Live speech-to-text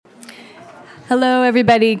Hello,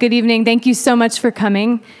 everybody. Good evening. Thank you so much for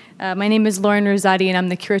coming. My name is Lauren Rosati, and I'm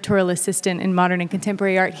the Curatorial Assistant in Modern and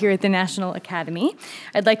Contemporary Art here at the National Academy.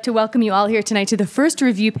 I'd like to welcome you all here tonight to the first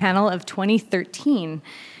review panel of 2013.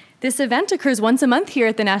 This event occurs once a month here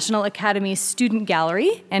at the National Academy's Student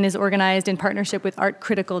Gallery and is organized in partnership with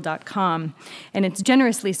artcritical.com. And it's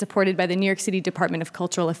generously supported by the New York City Department of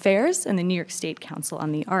Cultural Affairs and the New York State Council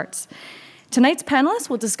on the Arts. Tonight's panelists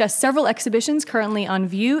will discuss several exhibitions currently on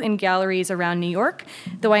view in galleries around New York,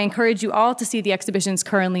 though I encourage you all to see the exhibitions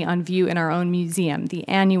currently on view in our own museum, the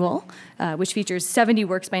Annual, which features 70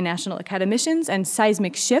 works by National Academicians, and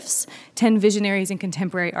Seismic Shifts, 10 Visionaries in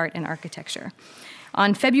Contemporary Art and Architecture.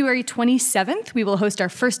 On February 27th, we will host our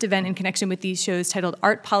first event in connection with these shows titled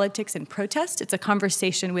Art, Politics, and Protest. It's a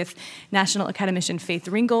conversation with National Academician Faith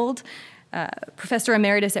Ringgold, Professor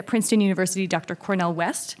Emeritus at Princeton University, Dr. Cornel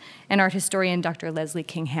West, and art historian, Dr. Leslie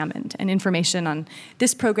King Hammond. And information on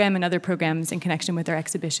this program and other programs in connection with our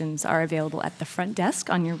exhibitions are available at the front desk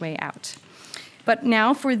on your way out. But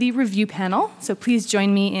now for the review panel. So please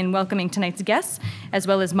join me in welcoming tonight's guests, as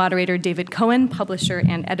well as moderator David Cohen, publisher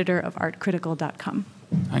and editor of artcritical.com.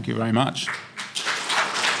 Thank you very much.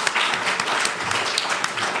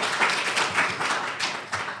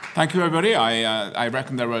 Thank you, everybody. I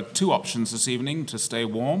reckon there are two options this evening to stay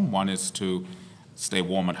warm. One is to stay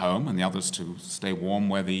warm at home, and the other is to stay warm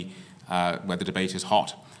where the debate is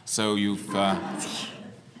hot. So you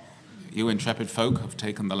intrepid folk have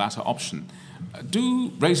taken the latter option.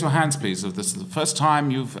 Do raise your hands, please, if this is the first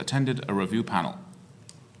time you've attended a review panel.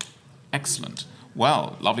 Excellent.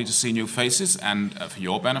 Well, lovely to see new faces, and for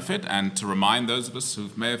your benefit, and to remind those of us who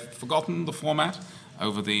may have forgotten the format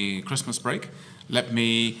over the Christmas break, let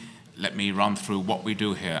me run through what we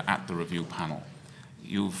do here at the review panel.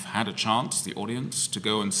 You've had a chance, the audience, to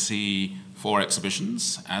go and see 4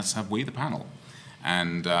 exhibitions, as have we, the panel.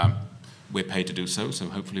 And we're paid to do so, so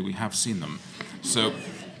hopefully we have seen them. So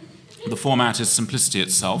the format is simplicity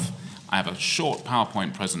itself. I have a short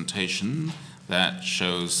PowerPoint presentation that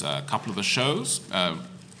shows a couple of the shows,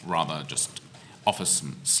 rather just offers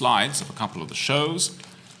some slides of a couple of the shows.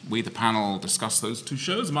 We, the panel, discuss those 2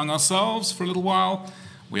 shows among ourselves for a little while.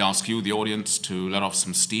 We ask you, the audience, to let off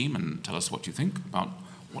some steam and tell us what you think about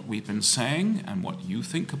what we've been saying and what you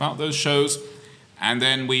think about those shows. And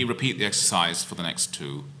then we repeat the exercise for the next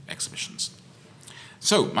 2 exhibitions.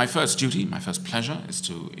 So my first duty, my first pleasure, is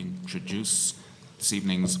to introduce this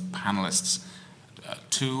evening's panelists.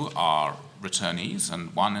 2 are returnees,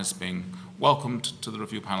 and one is being welcomed to the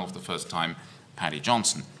review panel for the first time, Paddy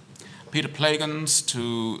Johnson. Peter Plagens,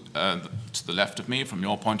 to the left of me, from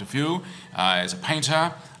your point of view, is a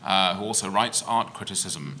painter who also writes art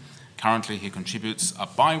criticism. Currently, he contributes a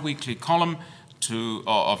bi-weekly column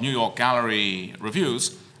of New York gallery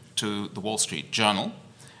reviews to the Wall Street Journal.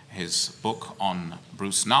 His book on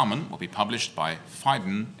Bruce Nauman will be published by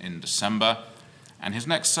Phaidon in December, and his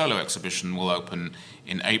next solo exhibition will open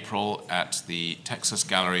in April at the Texas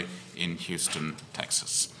Gallery in Houston,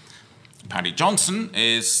 Texas. Paddy Johnson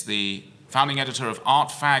is the founding editor of Art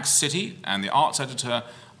Fag City and the arts editor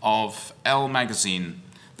of Elle magazine.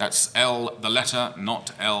 That's L, the letter,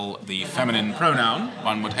 not L, the feminine pronoun,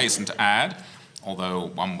 one would hasten to add, although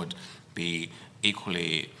one would be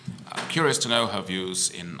equally curious to know her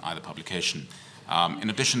views in either publication. In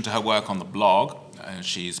addition to her work on the blog,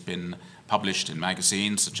 she's been published in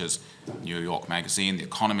magazines such as New York Magazine, The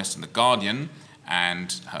Economist, and The Guardian,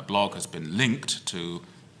 and her blog has been linked to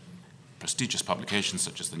prestigious publications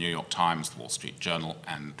such as the New York Times, the Wall Street Journal,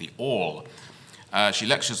 and the All. She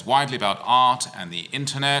lectures widely about art and the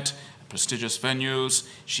internet, prestigious venues.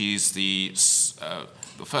 She's the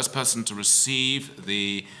first person to receive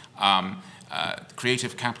the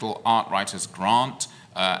Creative Capital Art Writers Grant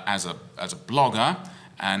as a blogger,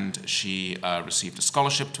 and she received a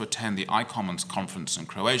scholarship to attend the iCommons conference in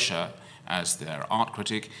Croatia as their art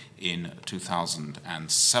critic in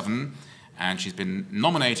 2007. And she's been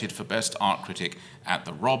nominated for Best Art Critic at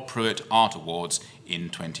the Rob Pruitt Art Awards in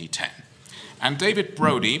 2010. And David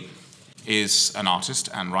Brody is an artist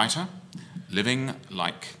and writer living,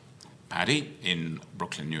 like Paddy, in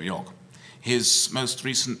Brooklyn, New York. His most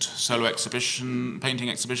recent solo painting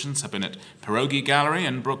exhibitions have been at Pierogi Gallery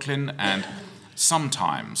in Brooklyn and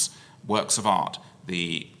Sometimes Works of Art,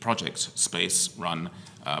 the project space run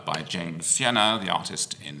by James Sienna, the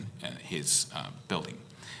artist in his building.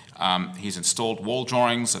 He's installed wall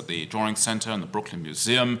drawings at the Drawing Center and the Brooklyn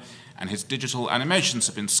Museum, and his digital animations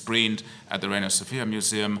have been screened at the Reina Sofia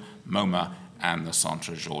Museum, MoMA, and the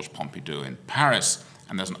Centre Georges Pompidou in Paris.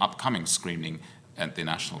 And there's an upcoming screening at the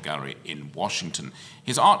National Gallery in Washington.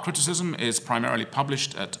 His art criticism is primarily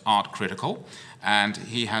published at Art Critical, and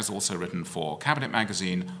he has also written for Cabinet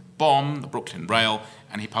Magazine, Bomb, the Brooklyn Rail,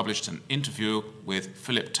 and he published an interview with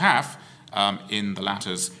Philip Taff in the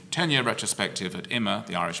latter's 10-year retrospective at IMA,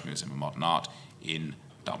 the Irish Museum of Modern Art, in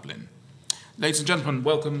Dublin. Ladies and gentlemen,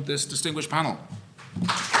 welcome this distinguished panel.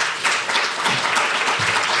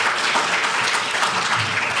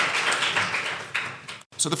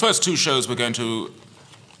 So the first two shows we're going to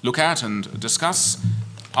look at and discuss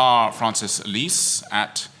are Francis Alise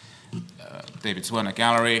at David Zwirner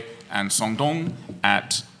Gallery and Song Dong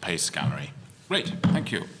at Pace Gallery. Great,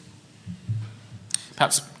 thank you.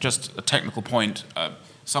 Perhaps just a technical point,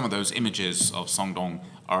 some of those images of Song Dong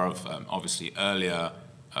are of obviously earlier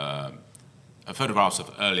photographs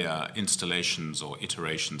of earlier installations or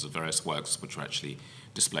iterations of various works which were actually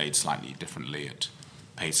displayed slightly differently at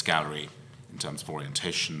Pace Gallery in terms of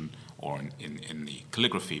orientation, or in the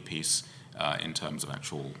calligraphy piece in terms of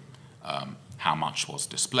actual how much was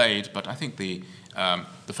displayed. But I think the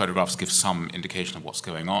photographs give some indication of what's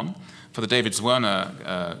going on. For the David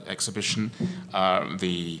Zwirner exhibition,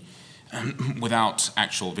 without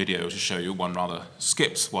actual video to show you, one rather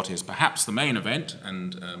skips what is perhaps the main event,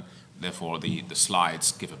 and therefore the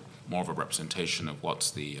slides give more of a representation of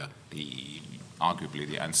what's arguably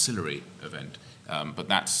the ancillary event. But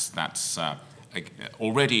that's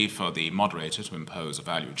already for the moderator to impose a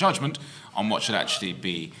value judgment on what should actually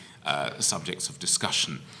be subjects of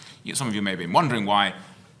discussion. Some of you may be wondering why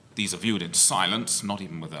these are viewed in silence, not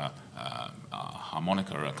even with a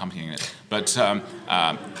harmonica accompanying it. But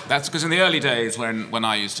that's because in the early days when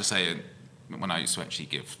I used to actually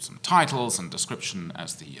give some titles and description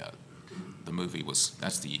as the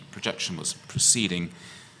projection was proceeding,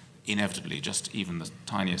 inevitably just even the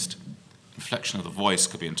tiniest inflection of the voice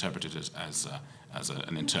could be interpreted as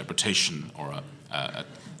an interpretation or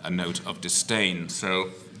a note of disdain. So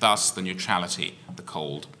thus the neutrality, the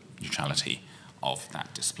cold neutrality of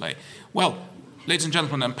that display. Well, ladies and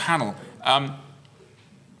gentlemen and panel,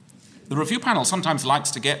 the review panel sometimes likes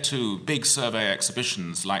to get to big survey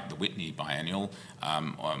exhibitions like the Whitney Biennial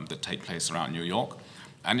that take place around New York.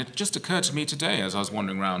 And it just occurred to me today, as I was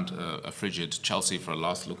wandering around a frigid Chelsea for a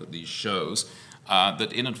last look at these shows,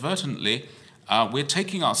 that inadvertently we're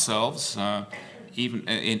taking ourselves, even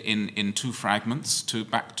in two fragments,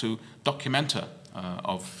 back to Documenta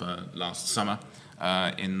of last summer,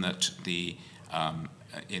 in that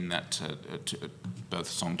both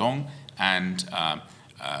Song Dong and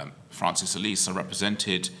Francis Alise are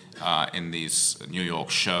represented in these New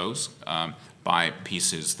York shows by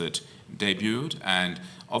pieces that debuted and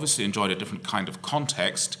obviously enjoyed a different kind of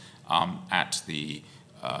context at the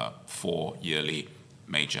 4-yearly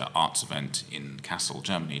major arts event in Kassel,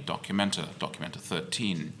 Germany, Documenta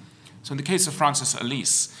 13. So in the case of Francis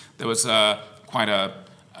Alise, there was quite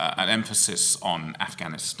an emphasis on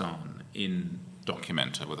Afghanistan in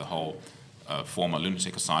Documenta, with a whole former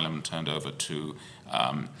lunatic asylum turned over to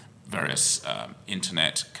various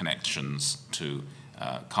internet connections to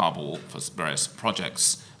Kabul for various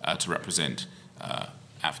projects to represent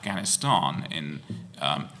Afghanistan in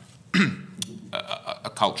a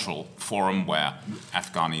cultural forum where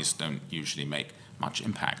Afghanis don't usually make much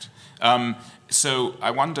impact. So I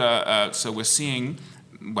wonder, so we're seeing,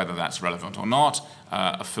 whether that's relevant or not,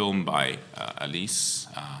 a film by Alise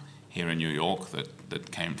here in New York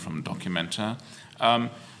that came from Documenta.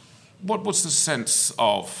 What was the sense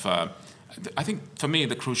of, I think for me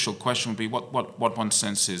the crucial question would be what one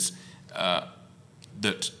senses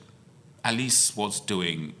that Alise was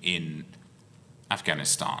doing in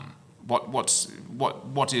Afghanistan.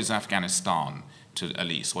 What is Afghanistan to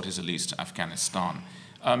Alise? What is Alise to Afghanistan?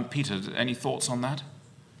 Peter, any thoughts on that?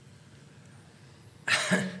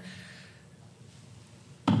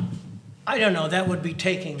 I don't know. That would be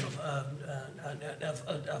taking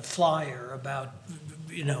a flyer about,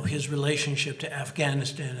 his relationship to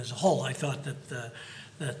Afghanistan as a whole. I thought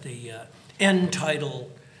that the end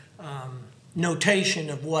title notation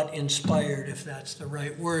of what inspired, if that's the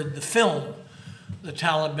right word, the film, the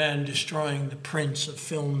Taliban destroying the prints of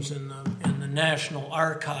films in the National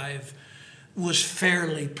Archive, was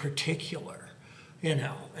fairly particular,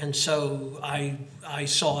 And so I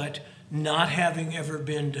saw it, not having ever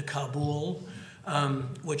been to Kabul,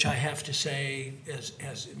 which I have to say,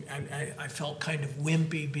 I felt kind of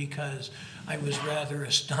wimpy because I was rather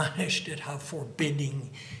astonished at how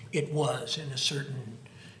forbidding it was in a certain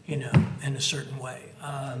way.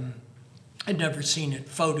 I'd never seen it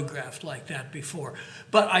photographed like that before.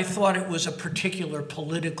 But I thought it was a particular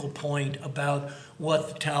political point about what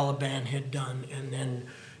the Taliban had done, and then,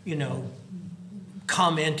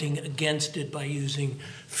 commenting against it by using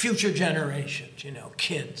future generations,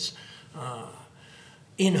 kids,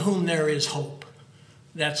 in whom there is hope.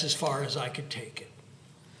 That's as far as I could take it.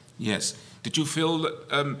 Yes. Did you feel,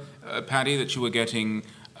 Paddy, that you were getting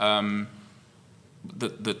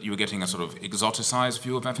that you were getting a sort of exoticized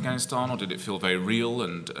view of Afghanistan, or did it feel very real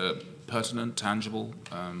and pertinent, tangible?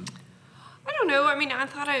 I don't know. I mean, I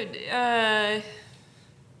thought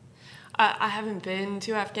I haven't been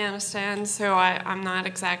to Afghanistan, so I'm not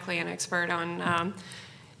exactly an expert on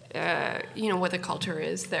what the culture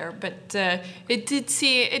is there. But there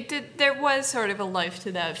was sort of a life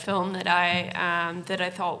to that film that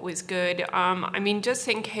I thought was good. I mean, just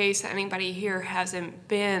in case anybody here hasn't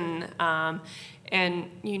been, and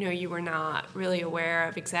you were not really aware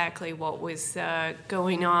of exactly what was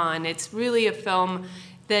going on. It's really a film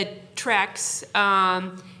that tracks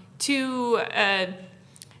two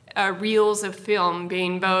reels of film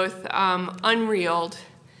being both unreeled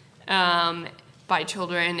by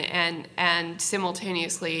children and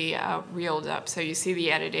simultaneously reeled up. So you see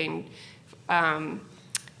the editing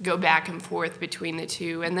go back and forth between the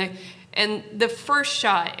two. And the first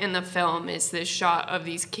shot in the film is this shot of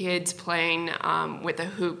these kids playing with a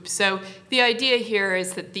hoop. So the idea here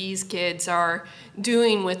is that these kids are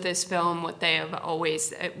doing with this film what they have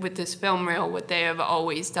always, with this film reel, what they have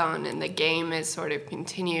always done, and the game is sort of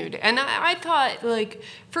continued. And I thought,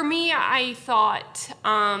 for me, I thought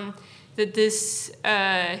that this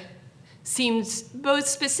seems both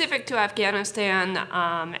specific to Afghanistan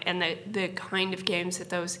and the kind of games that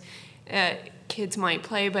those kids might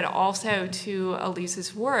play, but also to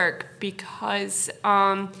Elise's work, because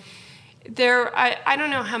I don't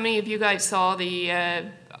know how many of you guys saw the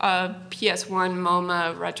PS1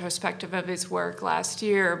 MoMA retrospective of his work last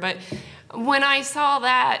year, but when I saw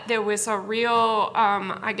that, there was a real,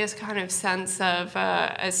 I guess, kind of sense of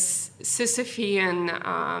a Sisyphean,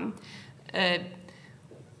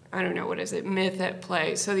 I don't know, what is it, myth at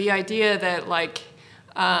play. So the idea that,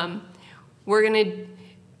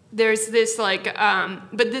 there's this, but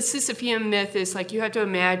the Sisyphean myth is, you have to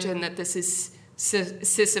imagine that this is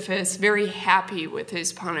Sisyphus very happy with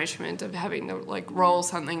his punishment of having to, roll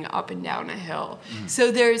something up and down a hill. Mm.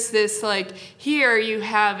 So there's this, here you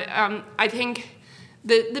have, I think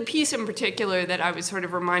the piece in particular that I was sort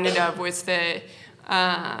of reminded of was the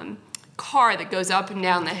car that goes up and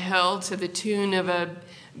down the hill to the tune of a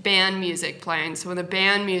band music playing. So when the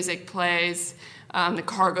band music plays, the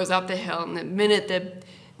car goes up the hill, and the minute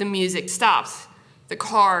the music stops, the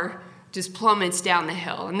car just plummets down the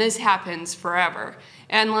hill, and this happens forever.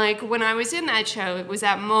 And when I was in that show, it was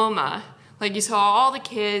at MoMA, you saw all the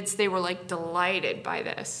kids, they were delighted by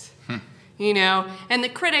this, and the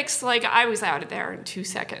critics, I was out of there in 2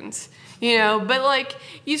 seconds, but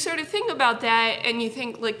you sort of think about that, and you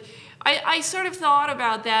think I sort of thought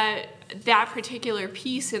about that particular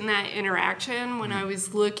piece in that interaction when I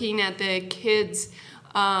was looking at the kids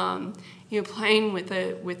playing with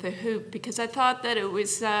a hoop, because I thought that it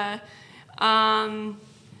was that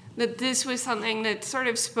this was something that sort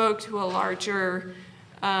of spoke to a larger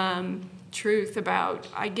truth about,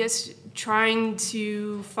 I guess, trying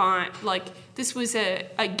to find this was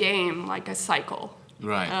a game, a cycle.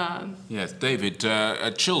 Right. Yes, David.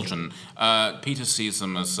 Children. Peter sees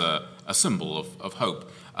them as a symbol of hope.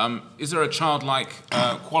 Is there a childlike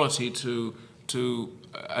quality to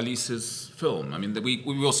Elise's film? I mean,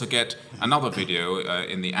 we also get another video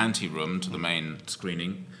in the ante-room to the main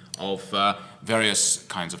screening of various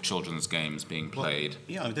kinds of children's games being played.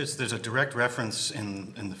 Well, yeah, there's a direct reference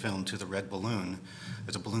in the film to the red balloon.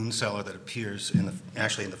 There's a balloon seller that appears in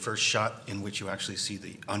the first shot, in which you actually see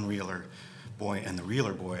the unreeler boy and the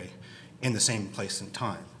reeler boy in the same place and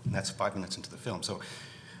time, and that's 5 minutes into the film. So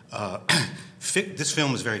this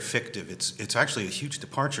film is very fictive. It's actually a huge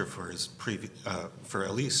departure for for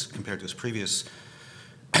Elise compared to his previous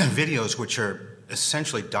videos, which are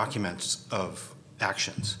essentially documents of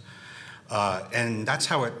actions. And that's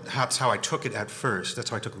how I took it at first. That's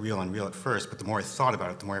how I took reel on reel at first. But the more I thought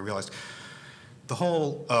about it, the more I realized the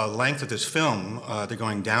whole length of this film, they're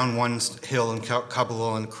going down one hill in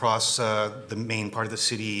Kabul and across the main part of the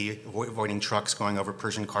city, avoiding trucks, going over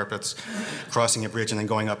Persian carpets, crossing a bridge, and then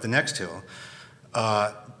going up the next hill.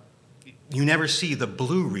 You never see the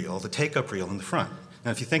blue reel, the take-up reel in the front.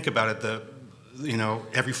 Now, if you think about it,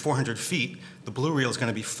 every 400 feet, the blue reel is going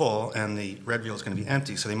to be full and the red reel is going to be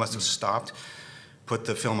empty. So they must have stopped, put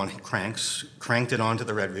the film on cranks, cranked it onto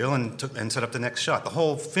the red reel, and set up the next shot. The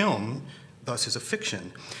whole film thus is a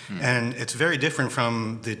fiction. And it's very different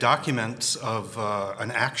from the documents of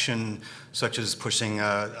an action such as pushing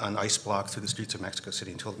an ice block through the streets of Mexico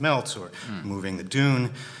City until it melts, or moving the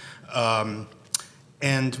dune.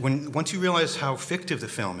 And once you realize how fictive the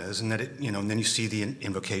film is, and that and then you see the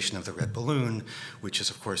invocation of the red balloon, which is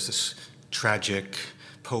of course this tragic,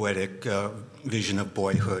 poetic vision of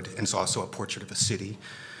boyhood, and it's also a portrait of a city.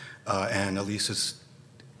 And Elise is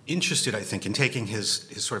interested, I think, in taking his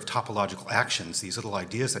sort of topological actions, these little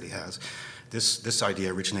ideas that he has. This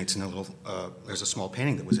idea originates in there's a small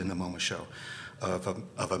painting that was in the MoMA show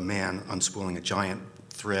of a man unspooling a giant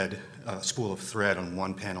spool of thread on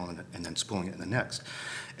one panel and then spooling it in the next.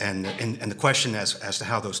 And the question as to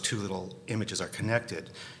how those two little images are connected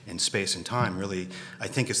in space and time really, I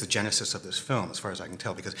think, is the genesis of this film, as far as I can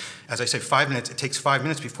tell. Because, as I say, it takes 5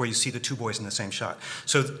 minutes before you see the two boys in the same shot.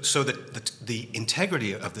 So that the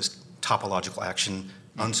integrity of this topological action,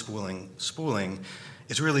 unspooling, spooling,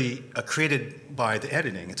 is really created by the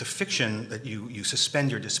editing. It's a fiction that you suspend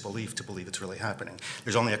your disbelief to believe it's really happening.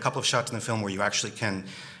 There's only a couple of shots in the film where you actually can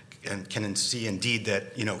see indeed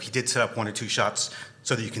that he did set up one or two shots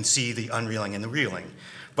so that you can see the unreeling and the reeling.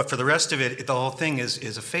 But for the rest of it, the whole thing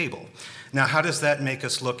is a fable. Now, how does that make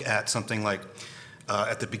us look at something like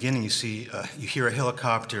at the beginning you hear a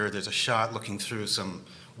helicopter, there's a shot looking through some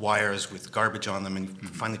wires with garbage on them, and you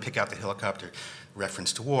finally pick out the helicopter.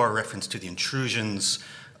 Reference to war, reference to the intrusions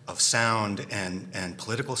of sound and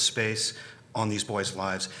political space on these boys'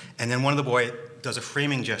 lives. And then one of the boys does a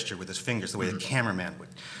framing gesture with his fingers, the way a cameraman would.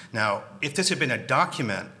 Now, if this had been a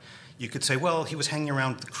document, you could say, well, he was hanging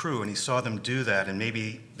around with the crew and he saw them do that, and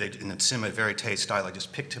maybe in the cinema verite style, I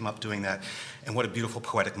just picked him up doing that. And what a beautiful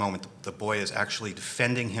poetic moment. The boy is actually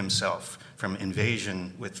defending himself from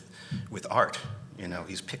invasion with art.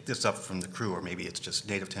 He's picked this up from the crew, or maybe it's just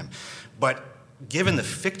native to him. But given the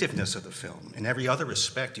fictiveness of the film, in every other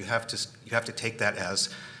respect, you have to take that as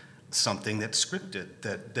something that's scripted,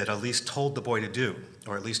 that Elise told the boy to do,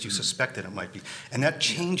 or at least you suspected it might be. And that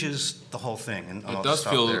changes the whole thing. And it does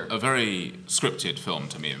feel a very scripted film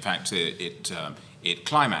to me. In fact, it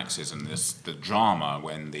climaxes in the drama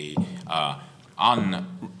when the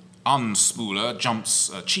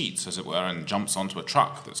unspooler cheats, as it were, and jumps onto a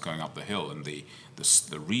truck that's going up the hill, and the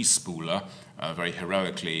respooler very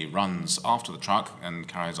heroically runs after the truck and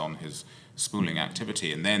carries on his spooling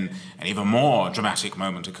activity. And then an even more dramatic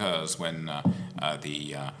moment occurs when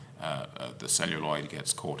the celluloid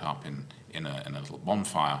gets caught up in a little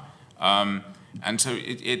bonfire. And so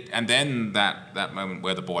and then that moment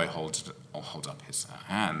where the boy holds up his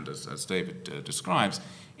hand, as David describes,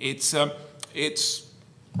 it's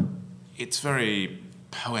very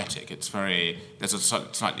poetic. There's a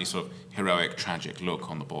slightly sort of heroic, tragic look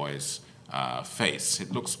on the boy's face.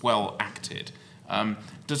 It looks well acted.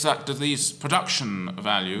 Do these production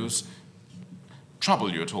values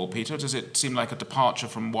trouble you at all, Peter? Does it seem like a departure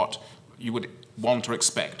from what you would want or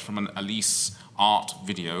expect from an Elise art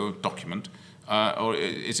video document, or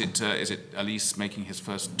is it Elise making his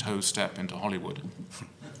first toe step into Hollywood?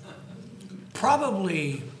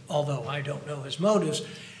 Probably, although I don't know his motives,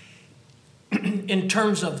 in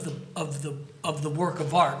terms of the work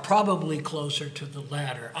of art, probably closer to the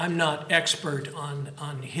latter. I'm not expert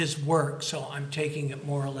on his work, so I'm taking it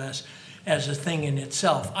more or less as a thing in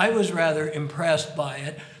itself. I was rather impressed by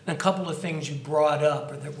it. And a couple of things you brought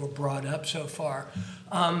up, or that were brought up so far,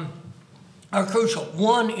 are crucial.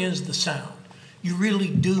 One is the sound. You really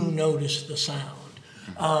do notice the sound.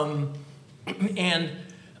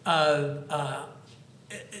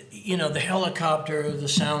 The helicopter, the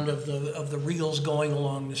sound of the reels going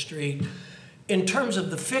along the street. In terms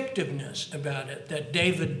of the fictiveness about it that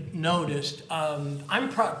David noticed, I'm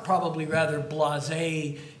probably rather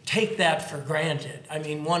blasé, take that for granted. I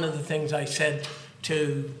mean, one of the things I said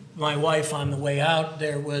to my wife on the way out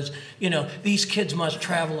there was, these kids must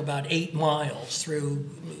travel about 8 miles through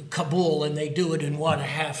Kabul, and they do it in a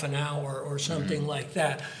half an hour or something like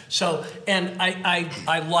that. So, and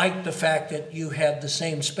I liked the fact that you had the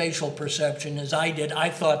same spatial perception as I did. I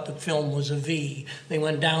thought the film was a V. They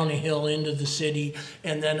went down a hill into the city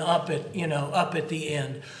and then up at the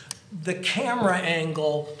end. The camera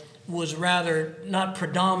angle was rather, not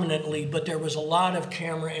predominantly, but there was a lot of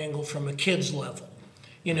camera angle from a kid's level.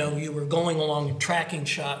 You were going along a tracking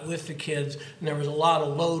shot with the kids, and there was a lot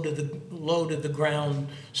of low to the ground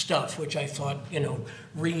stuff, which I thought,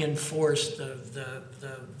 reinforced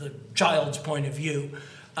the child's point of view.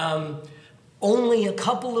 Only a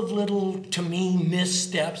couple of little, to me,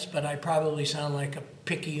 missteps, but I probably sound like a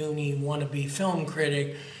picayune wannabe film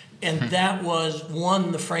critic, and that was,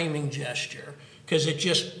 one, the framing gesture, because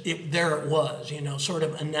there it was, sort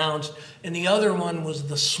of announced. And the other one was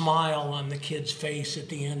the smile on the kid's face at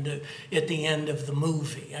the end of the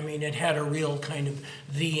movie. I mean, it had a real kind of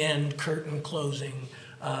the end curtain closing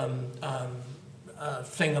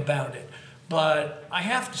thing about it. But I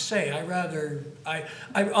have to say, and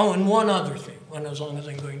one other thing, as long as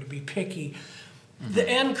I'm going to be picky, the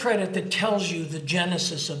end credit that tells you the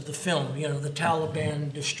genesis of the film, the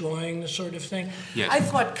Taliban destroying the sort of thing. Yes. I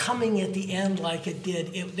thought coming at the end like it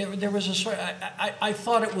did, there was a sort. I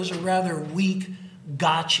thought it was a rather weak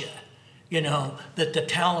gotcha, that the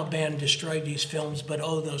Taliban destroyed these films, but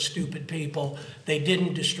those stupid people, they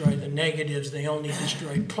didn't destroy the negatives, they only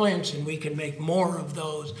destroyed prints, and we can make more of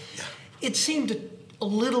those. It seemed a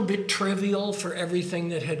little bit trivial for everything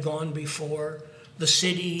that had gone before. The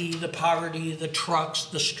city, the poverty, the trucks,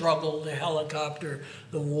 the struggle, the helicopter,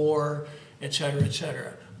 the war, et cetera, et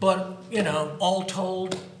cetera. But, all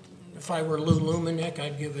told, if I were Lou Lumenick,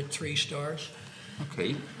 I'd give it 3 stars.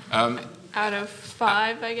 Okay. Out of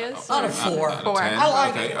 5, I guess? Out of 4. Out of 10. I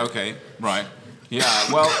like it. Okay, right.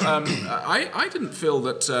 Yeah, well, I didn't feel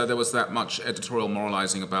that there was that much editorial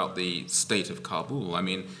moralizing about the state of Kabul. I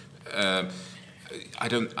mean,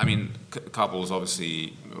 Kabul is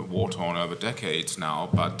obviously war-torn over decades now,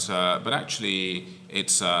 but actually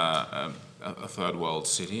it's a third world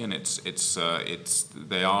city, and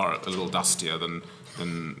they are a little dustier than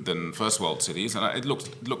first world cities, and it looked.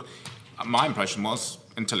 My impression was,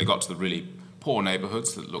 until it got to the really poor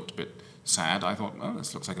neighborhoods that looked a bit sad, I thought, oh,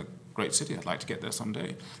 this looks like a great city. I'd like to get there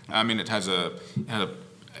someday. I mean, it had a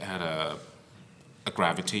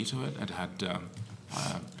gravity to it. It had.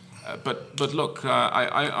 But look,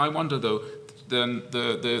 I wonder though,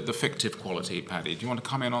 the fictive quality, Paddy. Do you want to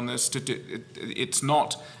come in on this? It's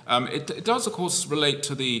not. It does, of course, relate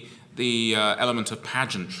to the element of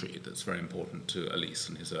pageantry that's very important to Elise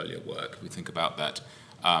in his earlier work. We think about that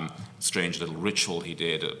strange little ritual he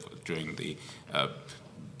did during the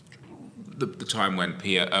time when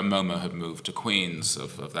Momo had moved to Queens,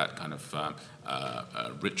 of that kind of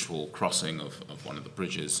ritual crossing of one of the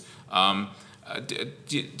bridges.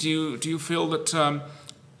 Do you feel that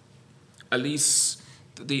Elise,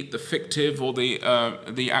 the fictive or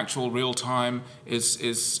the actual real time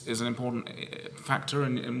is an important factor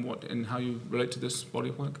in how you relate to this body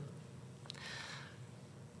of work?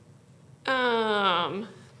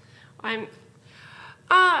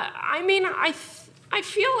 I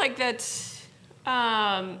feel like that's.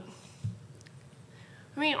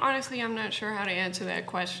 Honestly, I'm not sure how to answer that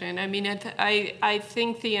question. I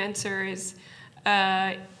think the answer is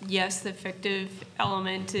yes. The fictive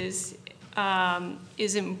element is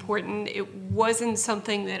important. It wasn't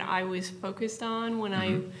something that I was focused on when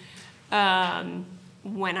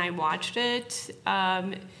I watched it.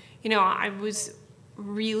 I was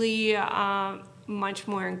really much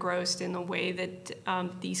more engrossed in the way that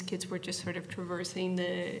these kids were just sort of traversing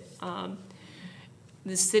the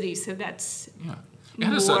city. So that's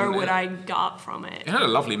more what I got from it. It had a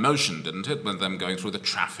lovely motion, didn't it, with them going through the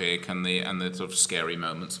traffic and the sort of scary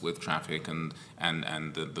moments with traffic and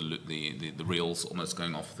the reels almost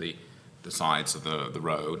going off the sides of the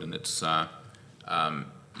road, and it's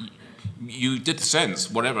you did sense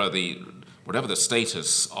whatever the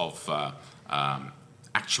status of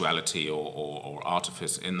actuality or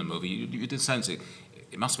artifice in the movie, you did sense it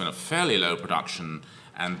must have been a fairly low production,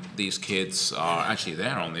 and these kids are actually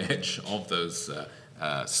there on the edge of those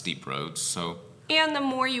steep roads. So, and the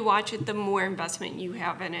more you watch it, the more investment you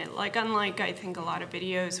have in it. Like, unlike I think a lot of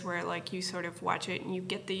videos where like you sort of watch it and you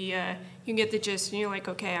get the gist and you're like,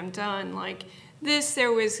 okay, I'm done. Like this,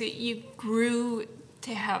 you grew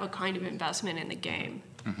to have a kind of investment in the game.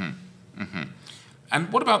 Mm-hmm. Mm-hmm. And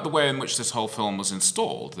what about the way in which this whole film was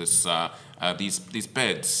installed? These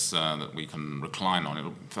beds that we can recline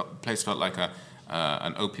on. The place felt like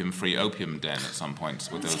an opium-free opium den at some points.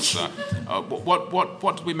 With those,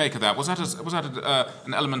 what did we make of that? Was that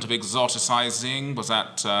an element of exoticizing? Was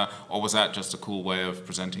that, or was that just a cool way of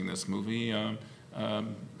presenting this movie?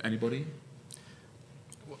 Anybody?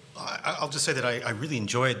 Well, I'll just say that I really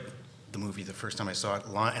enjoyed the movie the first time I saw it,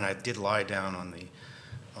 and I did lie down on the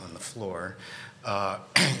floor.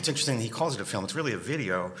 It's interesting that he calls it a film. It's really a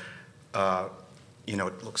video.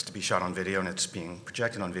 It looks to be shot on video, and it's being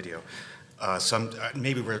projected on video.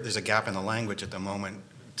 Maybe where there's a gap in the language at the moment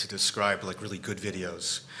to describe like really good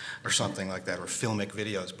videos or something like that, or filmic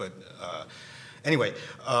videos. But anyway,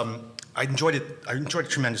 I enjoyed it. I enjoyed it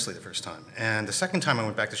tremendously the first time, and the second time I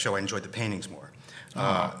went back to the show, I enjoyed the paintings more.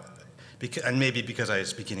 And maybe because I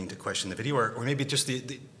was beginning to question the video, or maybe just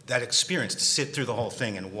that experience to sit through the whole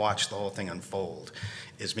thing and watch the whole thing unfold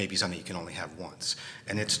is maybe something you can only have once,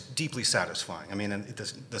 and it's deeply satisfying. I mean,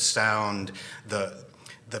 the sound,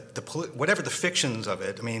 whatever the fictions of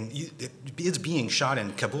it. I mean, it's being shot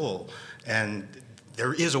in Kabul, and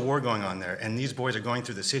there is a war going on there, and these boys are going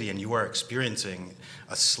through the city, and you are experiencing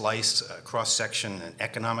a slice, a cross-section, an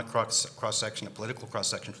economic cross-section, a political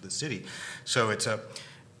cross-section for the city. So it's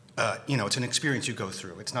it's an experience you go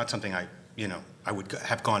through. It's not something I would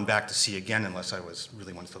have gone back to see again unless I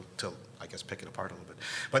really wanted to I guess, pick it apart a little bit.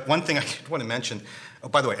 But one thing I want to mention, oh,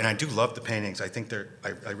 by the way, and I do love the paintings. I think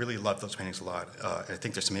I really love those paintings a lot. I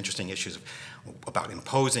think there's some interesting issues about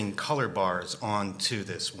imposing color bars onto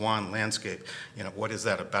this one landscape. What is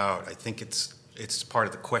that about? I think it's part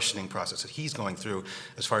of the questioning process that he's going through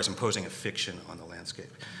as far as imposing a fiction on the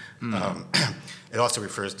landscape. It also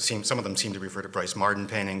some of them seem to refer to Bryce Marden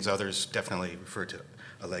paintings. Others definitely refer to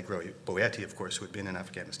Allegro Boetti, of course, who had been in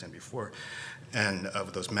Afghanistan before. And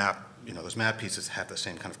those map pieces have the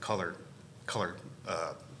same kind of color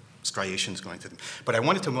striations going through them. But I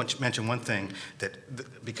wanted to mention one thing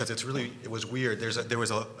because it was weird. There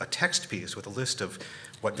was a text piece with a list of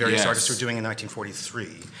what various artists were doing in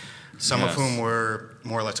 1943. Some of whom were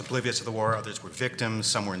more or less oblivious to the war. Others were victims.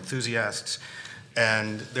 Some were enthusiasts.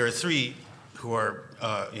 And there are three who are,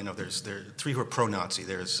 there are three who are pro-Nazi.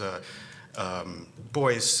 There's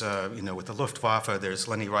boys, with the Luftwaffe. There's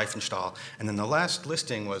Leni Riefenstahl, and then the last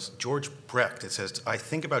listing was George Brecht. It says, "I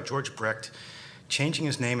think about George Brecht changing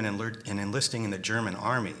his name and enlisting in the German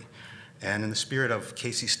army." And in the spirit of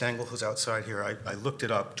Casey Stengel, who's outside here, I looked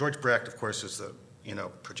it up. George Brecht, of course, is the one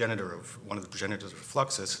of the progenitors of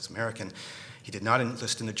Fluxus. It's American. He did not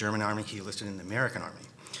enlist in the German army. He enlisted in the American army.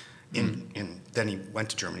 Then he went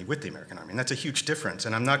to Germany with the American army, and that's a huge difference.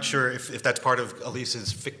 And I'm not sure if that's part of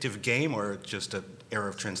Elise's fictive game or just an error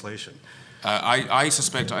of translation. I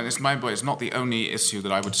suspect, and it's not the only issue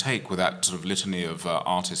that I would take with that sort of litany of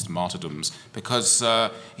artist martyrdoms, because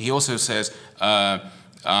he also says,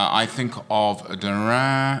 I think of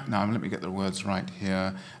Derain, now let me get the words right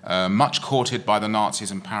here, much courted by the Nazis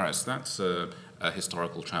in Paris. That's a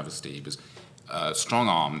historical travesty. He was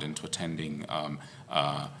strong-armed into attending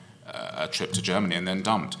a trip to Germany and then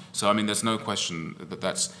dumped. So, I mean, there's no question that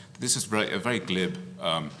this is a very glib,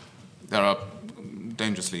 there are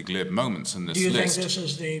dangerously glib moments in this list. Do you think this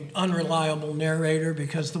is the unreliable narrator?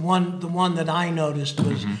 Because the one that I noticed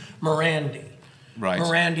was Morandi. Right.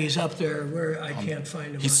 Morandi's up there where I can't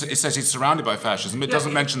find him. It says he's surrounded by fascism. It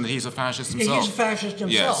doesn't mention that he's a fascist himself. He's a fascist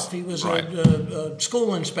himself. Yes, he was right. a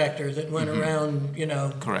school inspector that went around,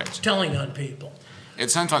 Correct. telling on people. It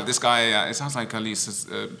sounds like this guy. It sounds like Elise,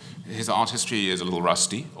 his art history is a little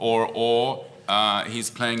rusty, or he's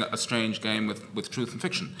playing a strange game with truth and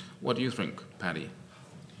fiction. What do you think, Paddy?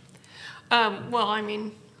 Well, I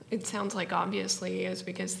mean, it sounds like obviously is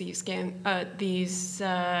because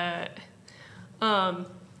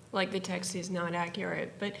like the text is not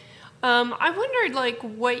accurate. But I wondered, like,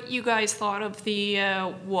 what you guys thought of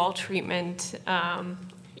the wall treatment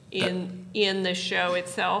in the show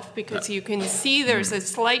itself, because you can see there's a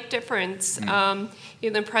slight difference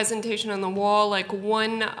in the presentation on the wall. Like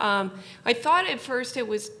one, I thought at first it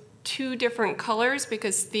was two different colors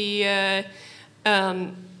because the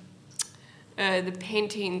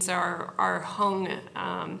paintings are hung.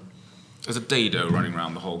 There's a dado running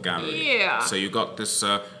around the whole gallery. Yeah. So you've got this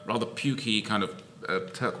rather pukey kind of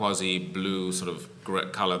turquoisey blue sort of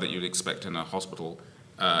colour that you'd expect in a hospital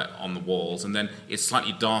on the walls, and then it's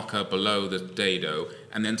slightly darker below the dado,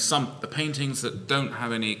 and then the paintings that don't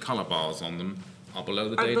have any colour bars on them are below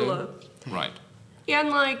the dado. Below. Right. Yeah,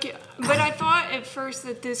 and but I thought at first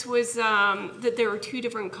that this was that there were two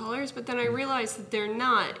different colors, but then I realized that they're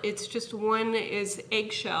not. It's just one is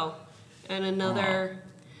eggshell, and another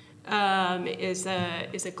is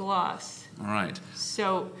a gloss. All right.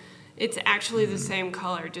 So it's actually the same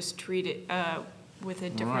color, just treated with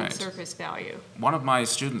a different surface value. One of my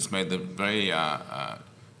students made the very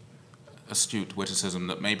astute witticism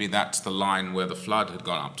that maybe that's the line where the flood had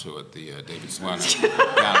gone up to at the David Swerner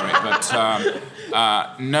gallery.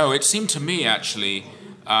 But no, it seemed to me actually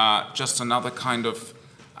just another kind of,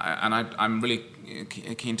 and I'm really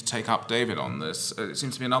keen to take up David on this, it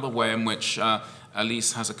seems to be another way in which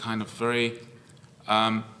Elise has a kind of very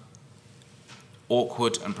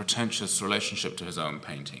awkward and pretentious relationship to his own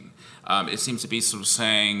painting. It seems to be sort of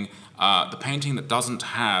saying the painting that doesn't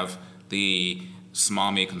have the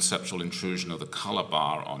smarmy conceptual intrusion of the color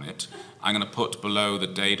bar on it, I'm going to put below the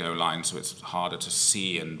dado line so it's harder to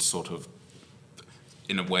see and sort of,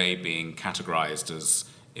 in a way, being categorized as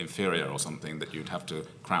inferior or something that you'd have to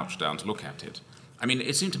crouch down to look at it. I mean,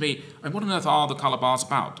 it seemed to me, what on earth are the color bars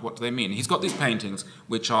about? What do they mean? He's got these paintings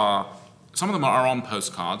which are, some of them are on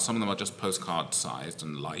postcards, some of them are just postcard sized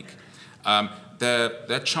and like.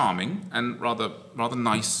 They're charming and rather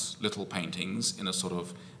nice little paintings in a sort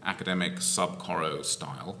of academic sub-Corot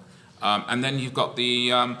style. And then you've got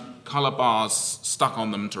the color bars stuck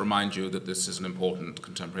on them to remind you that this is an important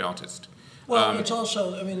contemporary artist. Well, it's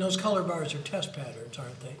also, I mean, those color bars are test patterns,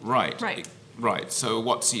 aren't they? Right. Right. So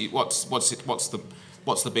what's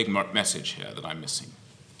the big message here that I'm missing?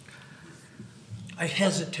 I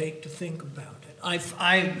hesitate to think about it.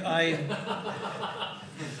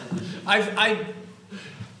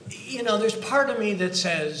 There's part of me that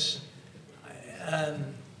says,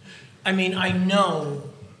 I know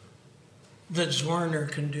that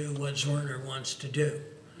Zwirner can do what Zwirner wants to do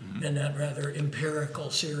in that rather empirical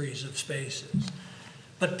series of spaces.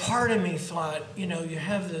 But part of me thought, you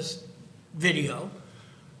have this video,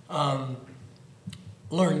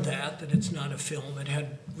 learned that it's not a film. It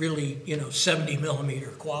had really, 70 millimeter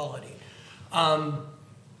quality.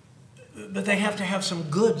 But they have to have some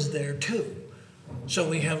goods there too. So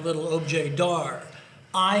we have little objet d'art.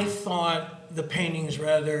 I thought the paintings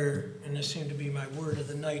rather, and this seemed to be my word of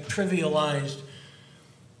the night, trivialized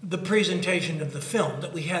the presentation of the film,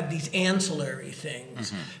 that we had these ancillary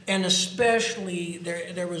things. And especially,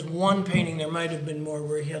 there was one painting, there might have been more,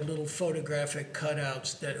 where he had little photographic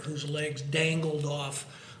cutouts whose legs dangled off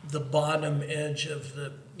the bottom edge of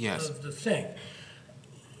the thing.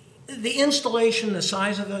 The installation, the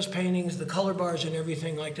size of those paintings, the color bars and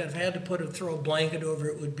everything like that, if I had to throw a blanket over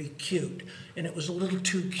it, would be cute. And it was a little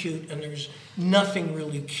too cute, and there's nothing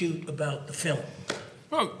really cute about the film.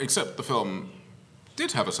 Well, except the film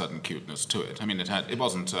did have a certain cuteness to it. I mean, it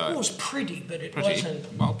wasn't... it was pretty, but it pretty,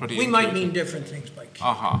 wasn't... Well, pretty. We might mean different things by cute.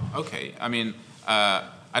 Okay. I mean,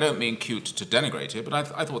 I don't mean cute to denigrate it, but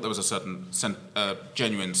I thought there was a certain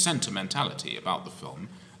genuine sentimentality about the film.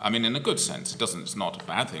 I mean, in a good sense. It's not a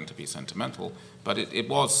bad thing to be sentimental, but it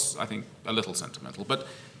was, I think, a little sentimental. But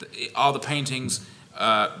are the paintings,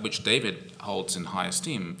 which David holds in high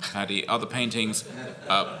esteem, Paddy, are the paintings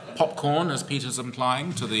popcorn, as Peter's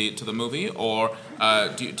implying, to the movie, or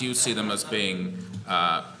do you see them as being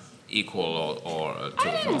equal or to the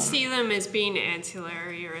film? I didn't see them as being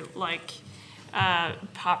ancillary or like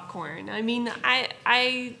popcorn. I mean,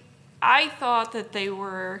 I thought that they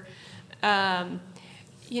were... a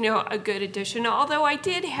good addition. Although I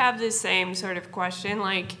did have the same sort of question,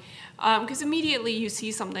 like, because immediately you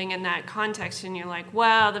see something in that context and you're like,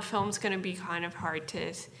 wow, the film's going to be kind of hard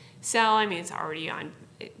to sell. I mean, it's already on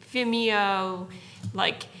Vimeo.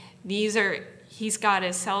 Like, he's got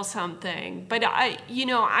to sell something. But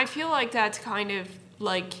I feel like that's kind of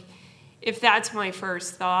like, if that's my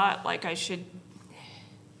first thought, like I should,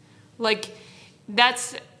 like,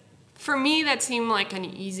 that's... For me, that seemed like an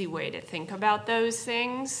easy way to think about those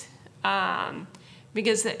things,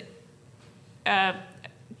 because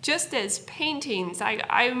just as paintings,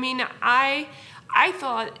 I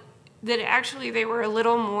thought that actually they were a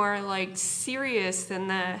little more like serious than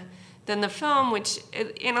the film, which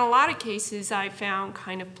in a lot of cases I found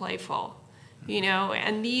kind of playful,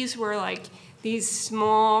 and these were like these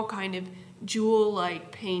small kind of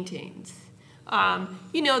jewel-like paintings.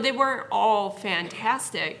 They weren't all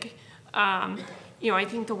fantastic. I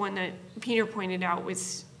think the one that Peter pointed out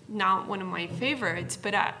was not one of my favorites,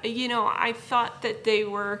 but I thought that they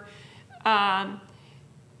were,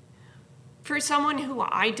 for someone who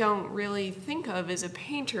I don't really think of as a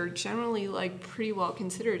painter, generally like pretty well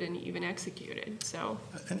considered and even executed. So,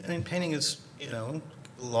 and painting has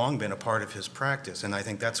long been a part of his practice, and I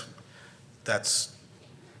think that's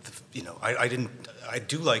I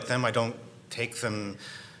do like them. I don't take them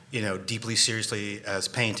deeply seriously as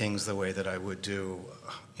paintings the way that I would do,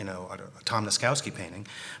 a Tom Niskowski painting.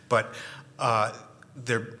 But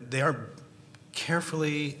they are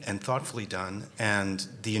carefully and thoughtfully done, and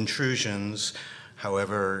the intrusions,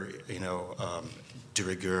 however, de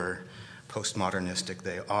rigueur, postmodernistic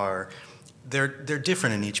they are, they're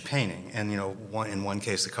different in each painting. And in one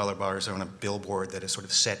case the color bars are on a billboard that is sort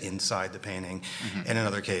of set inside the painting. In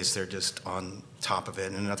another case they're just on top of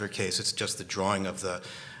it. In another case it's just the drawing of the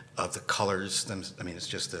colors. I mean, it's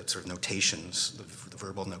just the sort of notations, the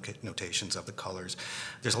verbal notations of the colors.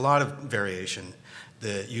 There's a lot of variation.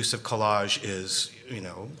 The use of collage is,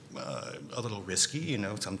 a little risky,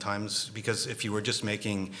 sometimes, because if you were just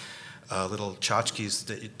making little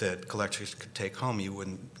tchotchkes that collectors could take home, you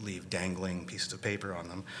wouldn't leave dangling pieces of paper on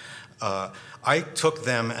them. I took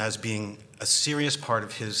them as being a serious part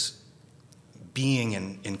of his being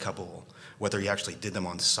in Kabul, whether he actually did them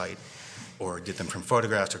on site or did them from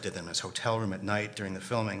photographs, or did them as hotel room at night during the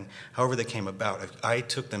filming. However they came about, I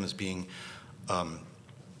took them as being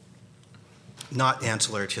not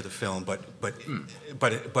ancillary to the film, but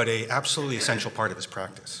a absolutely essential part of his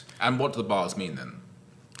practice. And what do the bars mean then?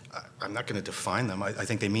 I'm not going to define them. I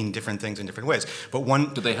think they mean different things in different ways. But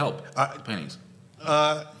one, do they help the paintings?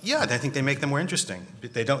 Yeah, I think they make them more interesting.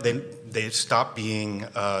 They stop being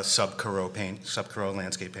sub-Corot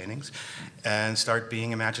landscape paintings, and start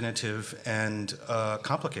being imaginative and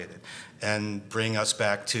complicated, and bring us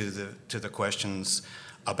back to the questions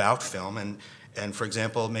about film, and for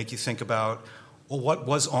example, make you think about, well, what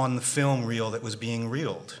was on the film reel that was being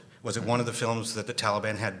reeled? Was it one of the films that the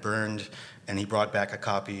Taliban had burned and he brought back a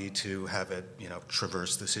copy to have it,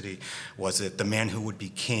 traverse the city? Was it The Man Who Would Be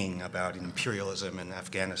King, about imperialism in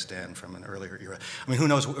Afghanistan from an earlier era? I mean, who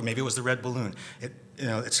knows? Maybe it was The Red Balloon.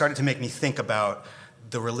 It started to make me think about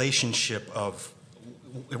the relationship of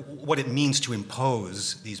what it means to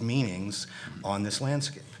impose these meanings on this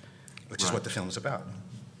landscape, which is what the film is about.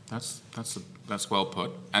 That's well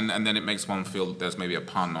put, and then it makes one feel that there's maybe a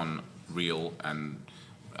pun on real and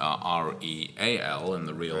REAL, and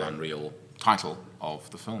the real unreal title of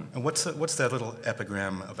the film. And what's that little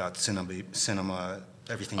epigram about cinema?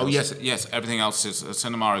 Everything else? Oh yes. Everything else is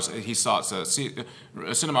cinema. He starts.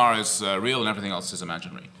 Cinema is real, and everything else is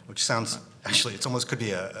imaginary. Which sounds actually, it almost could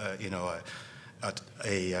be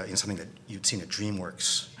something that you'd seen at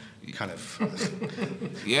DreamWorks. Kind of.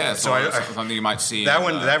 Yeah, so something you might see. That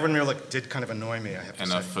one really did kind of annoy me. I have to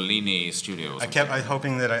say. In a Fellini studio. I kept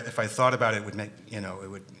hoping that if I thought about it, it would make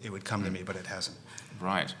it would come to me, but it hasn't.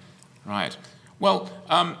 Right. Well,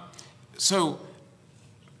 so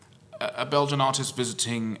a Belgian artist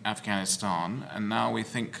visiting Afghanistan, and now we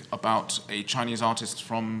think about a Chinese artist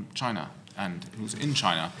from China, and who's in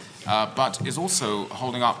China, but is also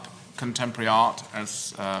holding up contemporary art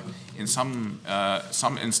as, in some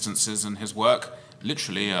instances in his work,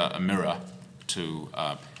 literally a mirror to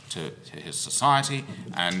his society,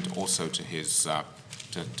 and also to his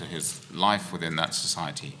life within that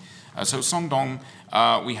society. So Songdong,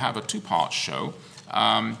 we have a two-part show.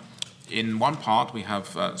 In one part, we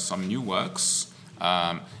have some new works,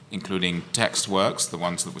 including text works, the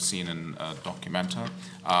ones that were seen in Documenta,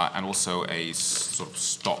 and also a sort of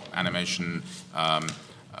stop animation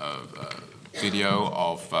video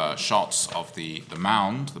of shots of the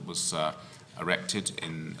mound that was erected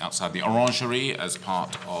outside the Orangerie as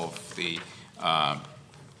part of the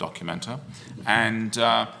Documenta, and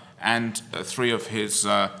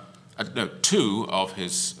two of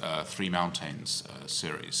his Three Mountains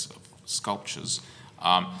series of sculptures.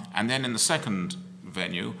 And then in the second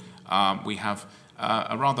venue, we have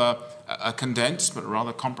a rather condensed but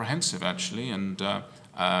rather comprehensive, actually, and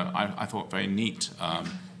I thought very neat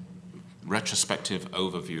retrospective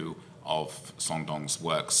overview of Songdong's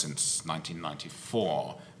work since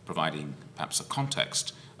 1994, providing perhaps a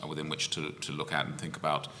context within which to look at and think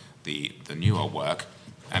about the newer work.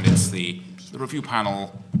 And it's the review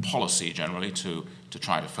panel policy generally to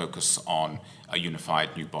try to focus on a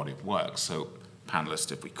unified new body of work. So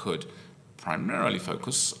panelists, if we could, primarily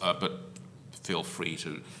focus, but feel free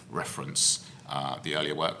to reference the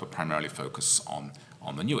earlier work, but primarily focus on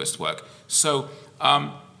the newest work. So,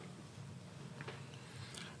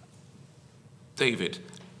 David,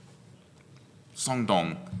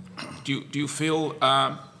 Songdong, do you feel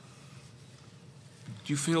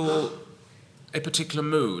a particular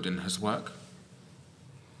mood in his work?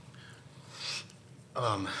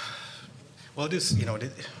 Well, it is.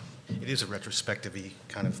 It is a retrospective-y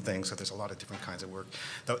kind of thing. So there's a lot of different kinds of work.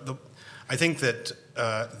 I think that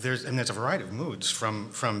there's a variety of moods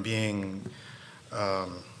from being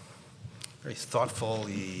very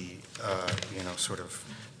thoughtfully, sort of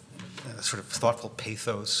thoughtful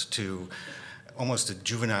pathos to almost a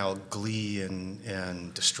juvenile glee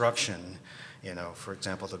and destruction. For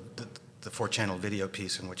example, the 4-channel video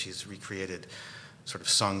piece in which he's recreated sort of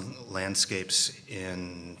sung landscapes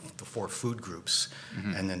in the 4 food groups,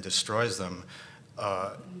 mm-hmm. and then destroys them.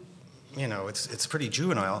 It's pretty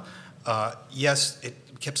juvenile. Yes,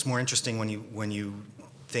 it gets more interesting when you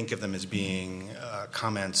think of them as being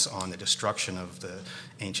comments on the destruction of the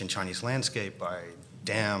ancient Chinese landscape by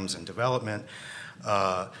dams and development,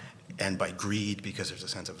 and by greed, because there's a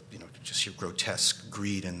sense of just your grotesque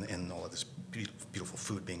greed in all of this beautiful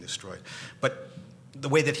food being destroyed. But the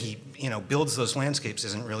way that he builds those landscapes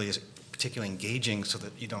isn't really as particularly engaging, so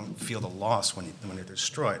that you don't feel the loss when they're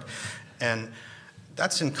destroyed. And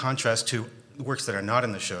that's in contrast to works that are not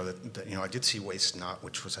in the show. That I did see Waste Not,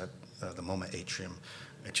 which was at the MoMA Atrium,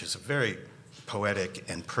 which is a very poetic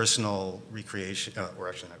and personal recreation, or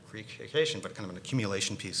actually not recreation, but kind of an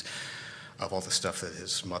accumulation piece of all the stuff that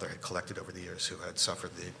his mother had collected over the years, who had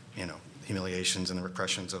suffered the humiliations and the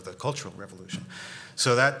repressions of the Cultural Revolution.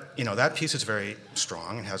 So that piece is very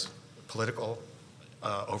strong and has political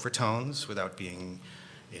overtones without being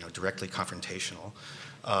directly confrontational.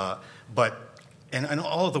 But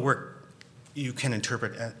all of the work you can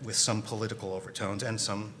interpret with some political overtones and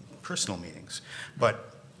some personal meanings.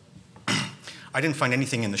 But I didn't find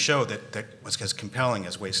anything in the show that was as compelling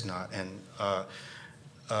as Waste Not, and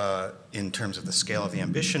in terms of the scale of the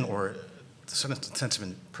ambition or the sense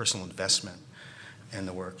of personal investment in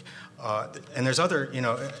the work. And there's other,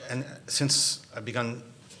 and since I've begun,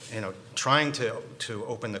 trying to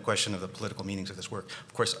open the question of the political meanings of this work,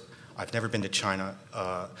 of course, I've never been to China,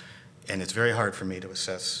 and it's very hard for me to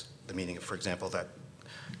assess the meaning of, for example, that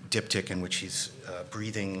diptych in which he's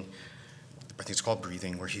breathing, I think it's called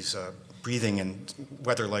breathing, where he's breathing in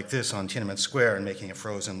weather like this on Tiananmen Square and making a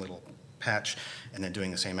frozen little patch, and then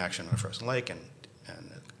doing the same action on a frozen lake, and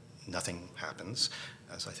nothing happens,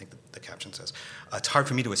 as I think the caption says. It's hard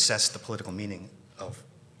for me to assess the political meaning of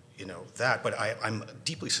that, but I'm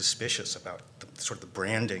deeply suspicious about the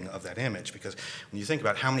branding of that image, because when you think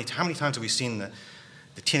about how many times have we seen the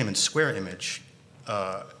Tiananmen Square image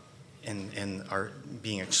and are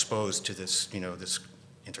being exposed to this, this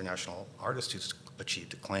international artist who's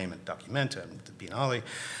achieved acclaim at Documenta and the Biennale,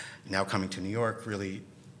 now coming to New York, really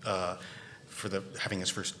for having his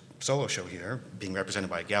first solo show here, being represented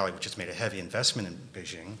by a gallery which has made a heavy investment in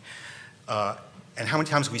Beijing. And how many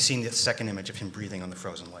times have we seen the second image of him breathing on the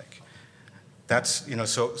frozen lake? That's,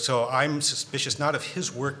 so I'm suspicious not of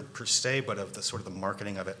his work per se, but of the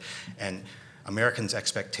marketing of it, and Americans'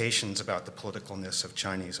 expectations about the politicalness of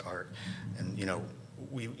Chinese art. And,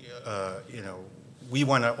 we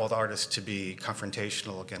want all the artists to be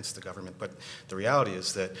confrontational against the government, but the reality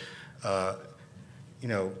is that,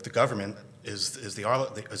 the government is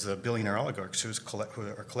the billionaire oligarchs who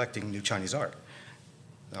are collecting new Chinese art.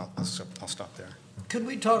 I'll stop there. Could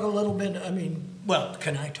we talk a little bit?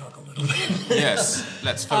 Can I talk a little bit? Yes,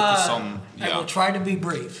 let's focus on. I will try to be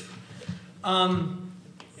brief.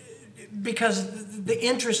 Because the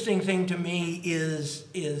interesting thing to me is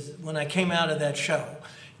when I came out of that show,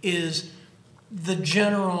 is the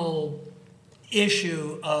general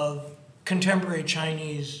issue of contemporary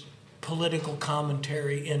Chinese political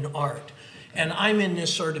commentary in art. And I'm in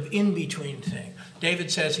this sort of in-between thing.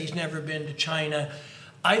 David says he's never been to China.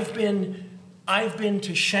 I've been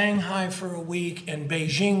to Shanghai for a week and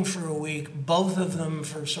Beijing for a week, both of them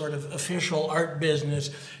for sort of official art business.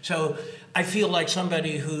 So I feel like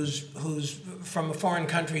somebody who's from a foreign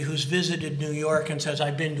country who's visited New York and says,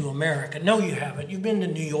 I've been to America. No, you haven't. You've been to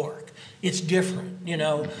New York. It's different,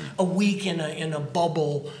 a week in a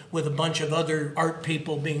bubble with a bunch of other art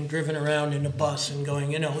people being driven around in a bus and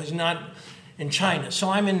going, is not in China.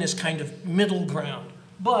 So I'm in this kind of middle ground.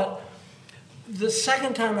 But the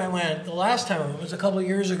second time I went, the last time I went was a couple of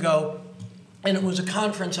years ago, and it was a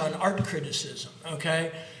conference on art criticism,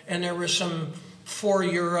 okay? And there were some 4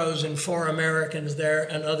 Euros and 4 Americans there,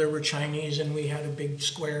 and other were Chinese, and we had a big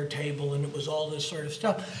square table, and it was all this sort of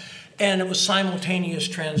stuff. And it was simultaneous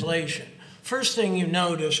translation. First thing you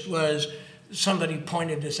noticed was, somebody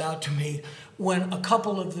pointed this out to me, when a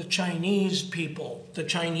couple of the Chinese people, the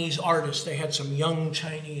Chinese artists, they had some young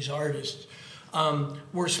Chinese artists,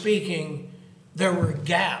 were speaking, there were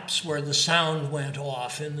gaps where the sound went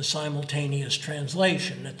off in the simultaneous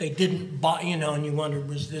translation, that they didn't, and you wondered,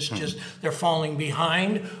 was this just they're falling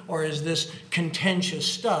behind, or is this contentious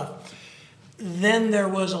stuff? Then there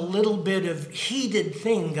was a little bit of heated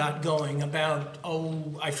thing got going about,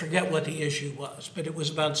 I forget what the issue was, but it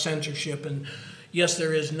was about censorship and yes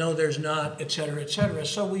there is, no there's not, et cetera, et cetera.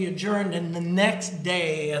 So we adjourned, and the next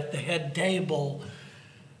day at the head table,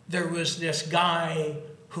 there was this guy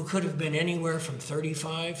who could have been anywhere from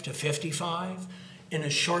 35 to 55 in a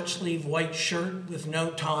short sleeve white shirt with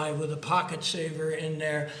no tie, with a pocket saver in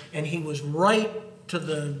there, and he was right to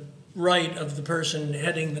the right of the person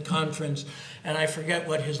heading the conference, and I forget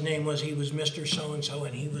what his name was. He was Mr. So-and-so,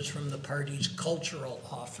 and he was from the party's cultural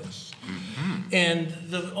office. Mm-hmm. And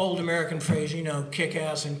the old American phrase, kick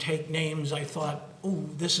ass and take names, I thought, ooh,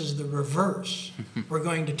 this is the reverse. We're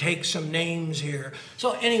going to take some names here.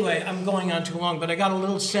 So anyway, I'm going on too long, but I got a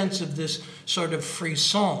little sense of this sort of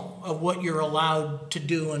frisson of what you're allowed to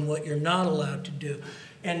do and what you're not allowed to do.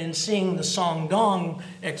 And in seeing the Songdong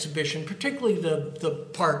exhibition, particularly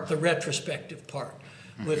the retrospective part,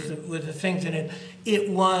 with the things in it,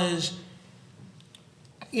 it was,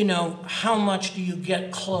 how much do you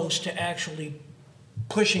get close to actually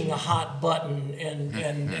pushing a hot button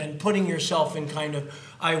and putting yourself in kind of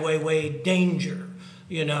Ai Weiwei danger,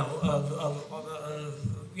 of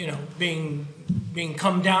being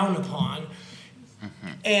come down upon.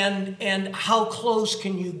 And how close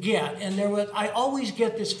can you get? And I always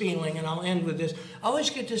get this feeling, and I'll end with this, I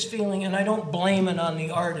always get this feeling, and I don't blame it on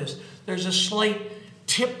the artist, there's a slight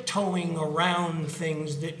tiptoeing around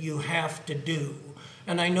things that you have to do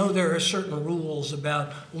And I know there are certain rules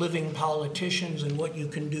about living politicians and what you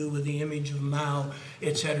can do with the image of Mao,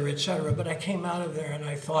 et cetera, but I came out of there and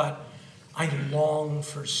I thought, I long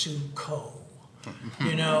for Sukkot.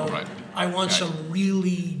 You know, Right. I want some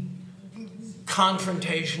really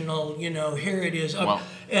confrontational, here it is. Well-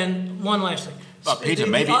 And one last thing. Peter,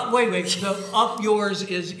 maybe- Wait. The up yours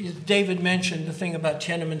is David mentioned the thing about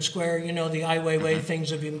Tiananmen Square, the Ai Weiwei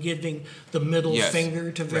things of him giving the middle Yes.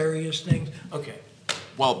 finger to various things. Okay.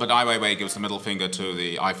 Well, but Ai Weiwei gives the middle finger to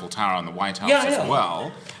the Eiffel Tower and the White House Yeah, as yeah.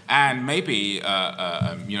 well. And maybe,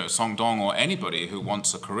 Song Dong or anybody who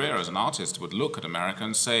wants a career as an artist would look at America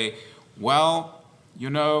and say, well,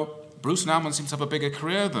 Bruce Nauman seems to have a bigger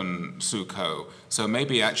career than Sue Ko. So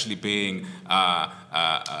maybe actually being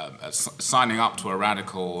signing up to a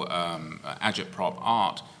radical agitprop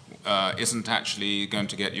art isn't actually going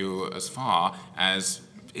to get you as far as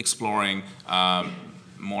exploring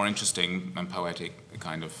more interesting and poetic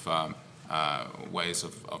kind of ways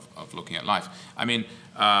of looking at life. I mean,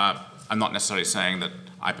 I'm not necessarily saying that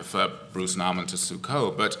I prefer Bruce Nauman to Sue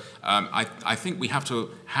Ko, but I think we have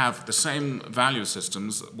to have the same value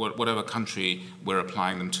systems, whatever country we're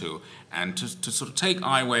applying them to. And to sort of take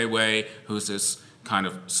Ai Weiwei, who's this kind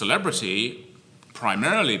of celebrity,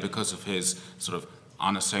 primarily because of his sort of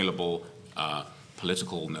unassailable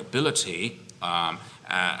political nobility,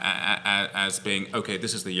 as being, okay,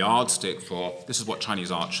 this is the yardstick for, this is what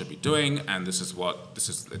Chinese art should be doing, and this is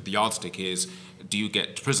the yardstick is, do you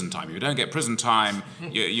get prison time? If you don't get prison time,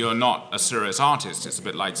 you're not a serious artist. It's a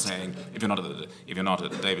bit like saying, if you're not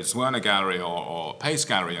at the David Swerner Gallery or Pace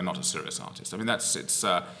Gallery, you're not a serious artist. I mean, it's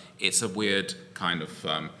a weird kind of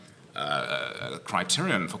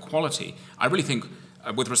criterion for quality. I really think,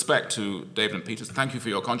 with respect to David and Peter, thank you for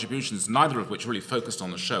your contributions, neither of which really focused on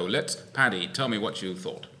the show. Paddy, tell me what you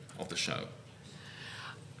thought of the show.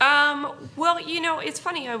 Well, it's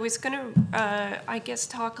funny. I was going to,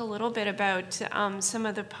 talk a little bit about some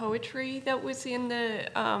of the poetry that was in the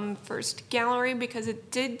first gallery, because it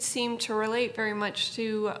did seem to relate very much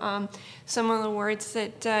to some of the words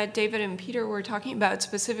that David and Peter were talking about,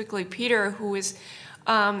 specifically Peter, who was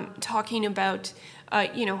talking about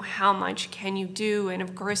how much can you do? And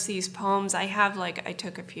of course, these poems, I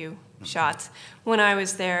took a few shots when I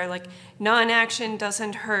was there, non-action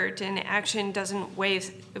doesn't hurt and action doesn't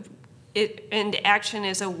waste it, and action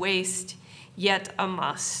is a waste, yet a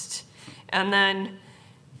must. And then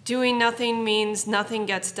doing nothing means nothing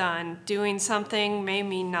gets done. Doing something may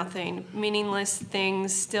mean nothing. Meaningless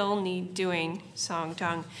things still need doing, Song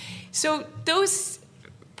Dong. So those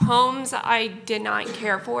poems I did not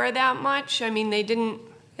care for that much. I mean, they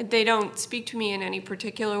don't speak to me in any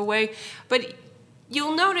particular way, but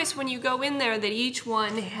you'll notice when you go in there that each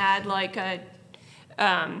one had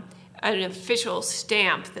an official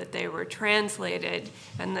stamp that they were translated,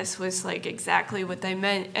 and this was exactly what they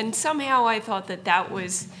meant. And somehow I thought that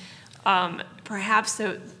was perhaps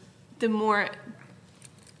the more,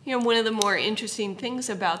 one of the more interesting things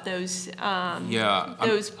about those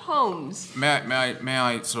poems. May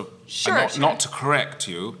I sort of Sure. not to correct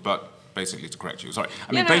you, but basically to correct you. Sorry.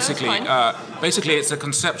 I mean, that's fine. basically, it's a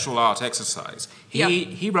conceptual art exercise.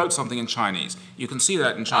 He wrote something in Chinese. You can see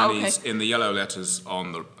that in Chinese in the yellow letters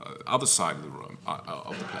on the other side of the room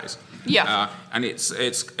of the place. Yeah. And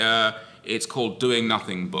it's called Doing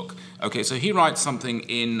Nothing Book. Okay, so he writes something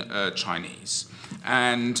in Chinese,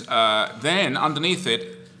 and then underneath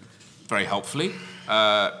it, very helpfully,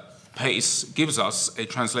 Pace gives us a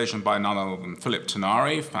translation by none other than Philip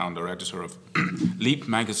Tenari, founder, editor of Leap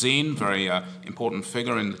magazine, very important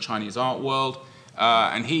figure in the Chinese art world.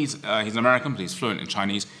 And he's an American, but he's fluent in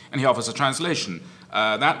Chinese, and he offers a translation.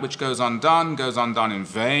 That which goes undone in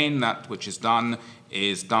vain. That which is done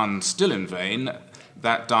still in vain.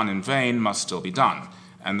 That done in vain must still be done.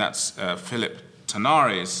 And that's Philip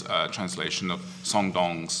Tenari's translation of Song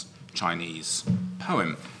Dong's Chinese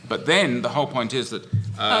poem. But then the whole point is that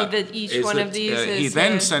that each one of these is... He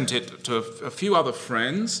then sent it to a few other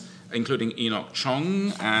friends, including Enoch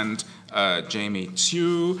Chong and Jamie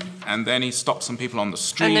Tsu, and then he stopped some people on the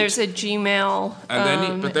street. And there's a Gmail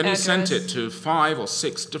But then he sent address. it to 5 or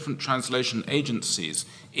 6 different translation agencies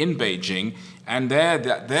in Beijing, and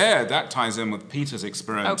that ties in with Peter's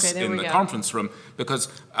experience in the conference room, because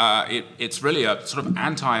it's really a sort of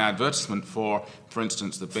anti-advertisement for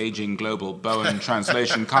instance, the Beijing Global Bowen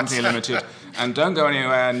Translation Company Limited, and don't go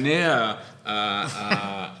anywhere near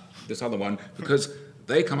this other one, because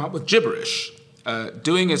they come up with gibberish.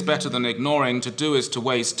 Doing is better than ignoring, to do is to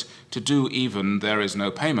waste, to do even there is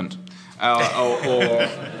no payment. Or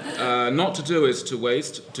Not to do is to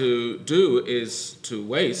waste. To do is to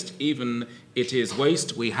waste. Even it is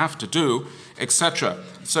waste we have to do, etc.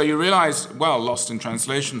 So you realize, well, lost in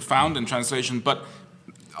translation, found in translation, but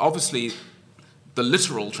obviously the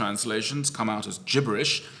literal translations come out as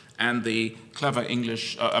gibberish, and the clever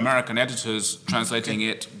English American editors translating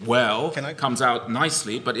it well comes out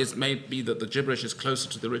nicely, but it may be that the gibberish is closer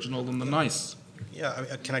to the original than the nice. Yeah,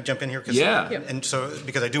 can I jump in here? Yeah. And so,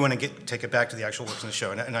 because I do want to take it back to the actual works in the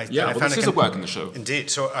show, and I Yeah, I well, found this is a work in the show.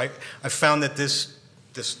 Indeed. So I found that the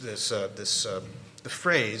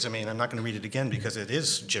phrase, I mean, I'm not going to read it again because it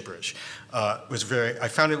is gibberish, I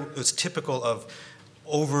found it was typical of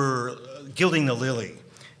over gilding the lily,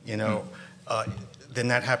 you know. Then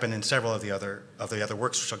that happened in several of the other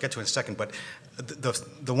works, which I'll get to in a second. But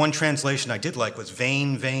the one translation I did like was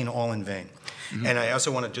vain, vain, all in vain. Mm-hmm. And I also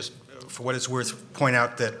want to just, for what it's worth, point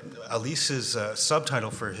out that Elise's subtitle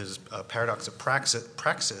for his Paradox of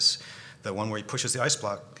Praxis, the one where he pushes the ice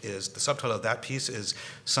block, is the subtitle of that piece is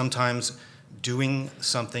sometimes doing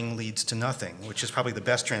something leads to nothing, which is probably the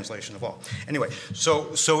best translation of all. Anyway, so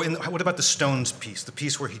what about the stones piece, the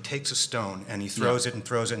piece where he takes a stone and he throws it and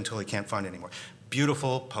throws it until he can't find it anymore?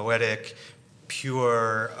 Beautiful, poetic,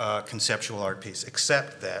 pure conceptual art piece,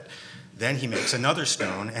 except that then he makes another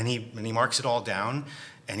stone and he marks it all down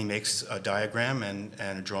and he makes a diagram and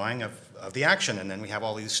a drawing of the action, and then we have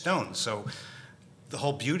all these stones. So the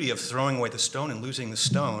whole beauty of throwing away the stone and losing the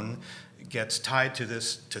stone gets tied to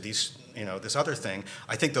these, this other thing.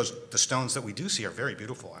 I think the stones that we do see are very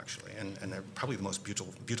beautiful, actually, and they're probably the most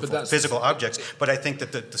beautiful physical objects. But I think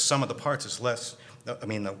that the sum of the parts is less. I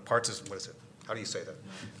mean, the parts is, what is it? How do you say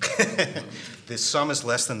that? The sum is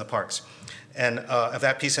less than the parts, and of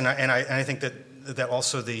that piece. And I think that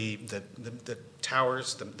also the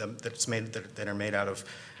towers that are made out of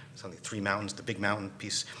something, 3 mountains, the big mountain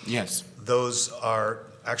piece. Yes. Those are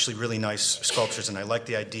actually really nice sculptures, and I like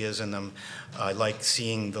the ideas in them. I like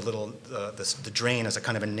seeing the little the drain as a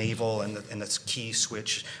kind of a navel, and the key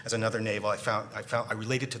switch as another navel. I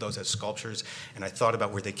related to those as sculptures, and I thought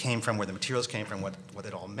about where they came from, where the materials came from, what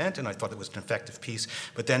it all meant, and I thought it was an effective piece.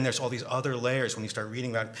 But then there's all these other layers when you start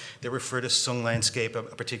reading about it. They refer to Sung landscape, a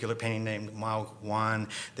particular painting named Mao Wan.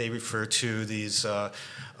 They refer to these a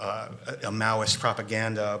Maoist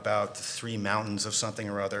propaganda about the 3 mountains of something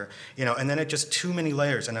or other, and then it just too many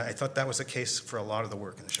layers, and I thought that was the case for a lot of the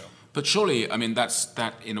work in the show. But surely, I mean,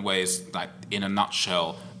 that in a way is, like, in a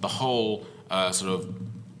nutshell, the whole sort of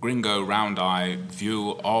gringo round-eye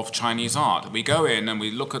view of Chinese art. We go in and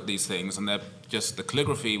we look at these things, and they're just the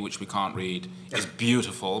calligraphy, which we can't read, is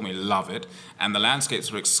beautiful, and we love it, and the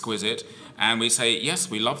landscapes are exquisite, and we say, yes,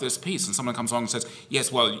 we love this piece, and someone comes along and says,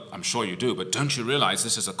 yes, well, I'm sure you do, but don't you realize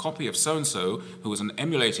this is a copy of so-and-so who was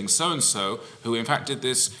emulating so-and-so who in fact did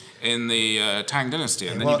this in the Tang dynasty,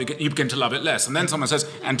 and then you begin to love it less. And then someone says,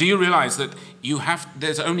 and do you realize that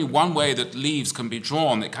there's only one way that leaves can be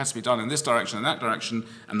drawn, it has to be done in this direction and that direction,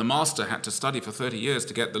 and the master had to study for 30 years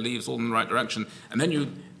to get the leaves all in the right direction, and then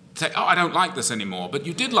you say, oh, I don't like this anymore, but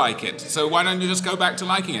you did like it, so why don't you just go back to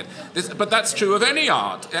liking it? But that's true of any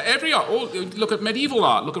art, every art. Look at medieval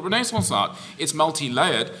art, look at Renaissance art. It's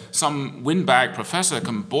multi-layered. Some windbag professor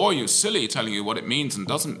can bore you silly telling you what it means and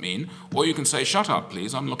doesn't mean, or you can say, shut up,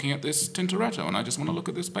 please, I'm looking at this Tintoretto, and I just want to look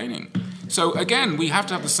at this painting. So again, we have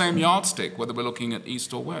to have the same yardstick, whether we're looking at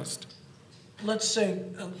East or West. Let's say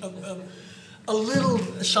a little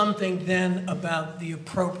something then about the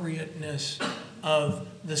appropriateness of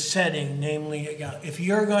the setting, namely, if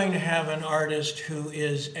you're going to have an artist who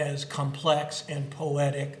is as complex and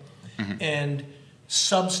poetic and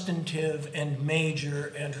substantive and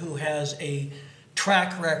major, and who has a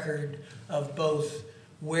track record of both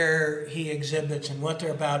where he exhibits and what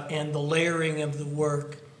they're about and the layering of the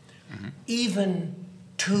work, even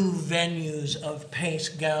 2 venues of Pace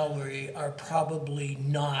Gallery are probably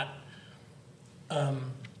not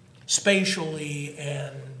spatially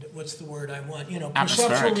and what's the word I want?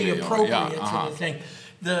 Perceptually appropriate to the thing.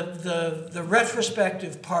 The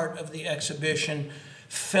retrospective part of the exhibition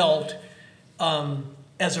felt,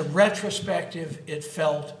 as a retrospective, it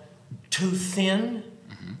felt too thin,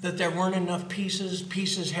 that there weren't enough pieces.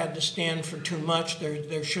 Pieces had to stand for too much.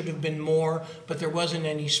 There should have been more, but there wasn't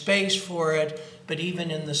any space for it. But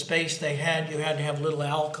even in the space they had, you had to have little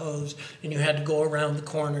alcoves, and you had to go around the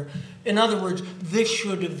corner. In other words, this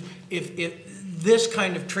should have, if this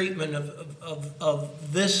kind of treatment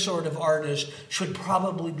of this sort of artist should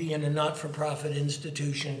probably be in a not-for-profit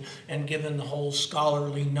institution and given the whole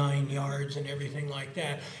scholarly 9 yards and everything like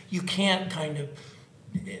that. You can't kind of,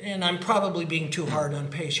 and I'm probably being too hard on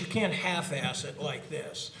Pace, you can't half-ass it like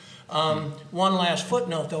this. One last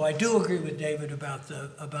footnote, though, I do agree with David about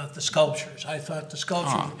the sculptures. I thought the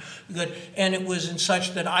sculptures were good, and it was in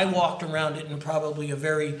such that I walked around it in probably a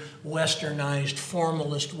very westernized,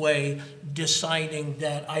 formalist way, deciding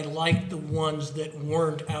that I liked the ones that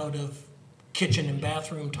weren't out of kitchen and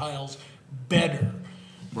bathroom tiles better.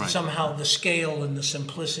 Right. Somehow the scale and the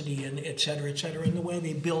simplicity and et cetera, and the way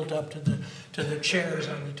they built up to the chairs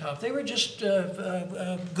on the top. They were just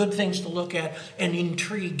good things to look at and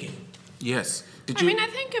intriguing. Yes. I mean, I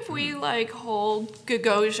think if we hold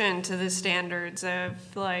Gagosian to the standards of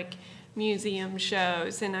museum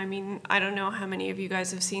shows, and I mean, I don't know how many of you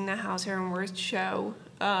guys have seen the House Aaronworth show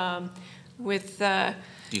with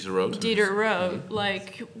Dieter Roth,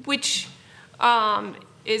 which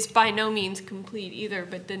is by no means complete either,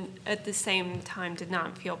 but then at the same time did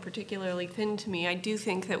not feel particularly thin to me. I do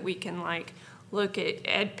think that we can look at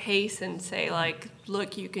Ed Pace and say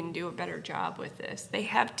look, you can do a better job with this. They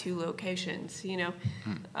have 2 locations,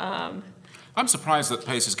 I'm surprised that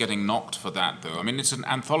Pace is getting knocked for that, though. I mean, it's an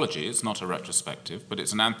anthology. It's not a retrospective, but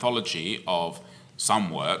it's an anthology of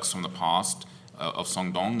some works from the past of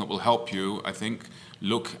Songdong that will help you, I think,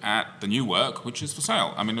 look at the new work, which is for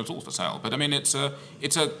sale. I mean, it's all for sale, but I mean, it seemed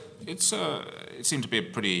to be a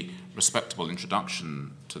pretty respectable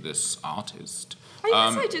introduction to this artist.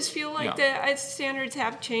 I just feel like the standards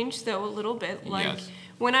have changed, though, a little bit. Yes.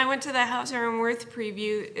 When I went to the House Aaronworth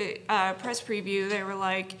press preview, they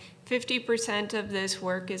were 50% of this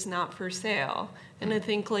work is not for sale. And I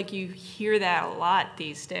think you hear that a lot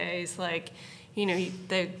these days. The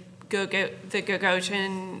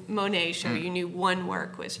Gagosian Monet show, you knew one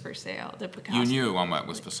work was for sale. The Picasso. You knew one work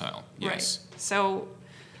was for sale, yes. Right. So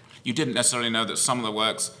you didn't necessarily know that some of the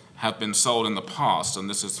works have been sold in the past, and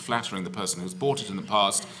this is flattering the person who's bought it in the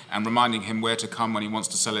past and reminding him where to come when he wants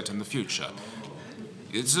to sell it in the future.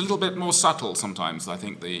 It's a little bit more subtle sometimes, I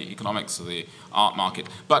think, the economics of the art market.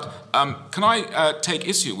 But can I take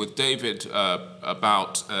issue with David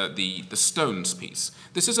about the Stones piece?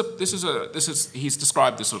 He's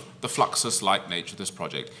described this sort of the Fluxus-like nature of this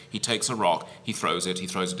project. He takes a rock, he throws it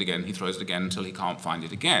again until he can't find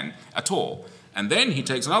it again at all. And then he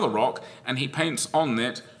takes another rock and he paints on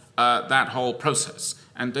it that whole process.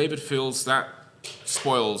 And David feels that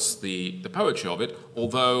spoils the poetry of it,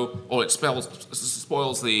 or it spoils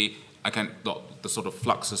the sort of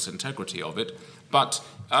Fluxus integrity of it, but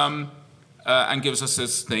and gives us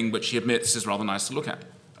this thing which he admits is rather nice to look at.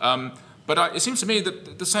 But it seems to me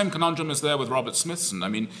that the same conundrum is there with Robert Smithson. I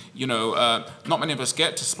mean, not many of us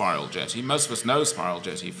get to Spiral Jetty. Most of us know Spiral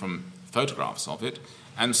Jetty from photographs of it,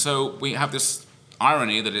 and so we have this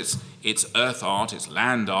irony that it's earth art, it's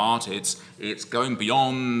land art, it's going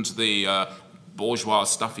beyond the bourgeois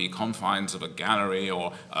stuffy confines of a gallery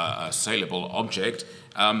or a saleable object,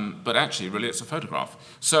 but actually, really, it's a photograph.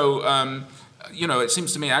 So, it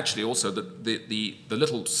seems to me actually also that the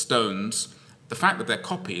little stones, the fact that they're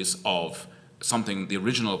copies of something, the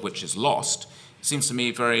original of which is lost, seems to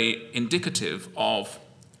me very indicative of,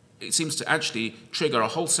 it seems to actually trigger a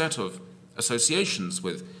whole set of associations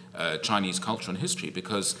with Chinese culture and history,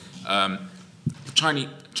 because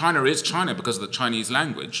China is China because of the Chinese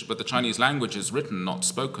language, but the Chinese language is written, not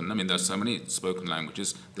spoken. I mean, there's so many spoken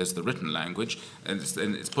languages. There's the written language, and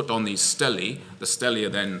it's put on these stelae. The stelae are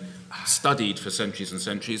then studied for centuries and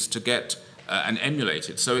centuries to get and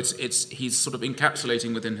emulated. So he's sort of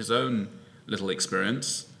encapsulating within his own little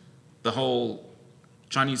experience the whole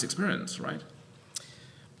Chinese experience, right?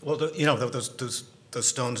 Well, those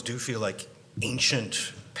stones do feel like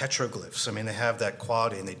ancient petroglyphs. I mean, they have that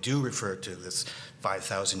quality, and they do refer to this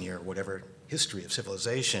 5,000-year whatever history of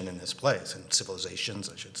civilization in this place, and civilizations,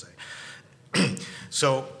 I should say.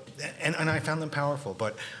 So, and I found them powerful.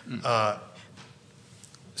 But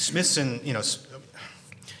Smithson,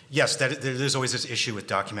 yes, there's always this issue with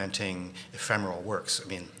documenting ephemeral works. I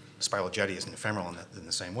mean, Spiral Jetty isn't ephemeral in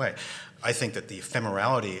the same way. I think that the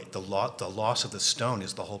ephemerality, the loss of the stone,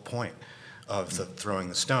 is the whole point of the throwing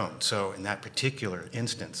the stone. So in that particular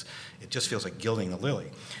instance, it just feels like gilding the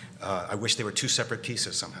lily. I wish they were 2 separate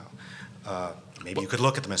pieces somehow. Maybe you could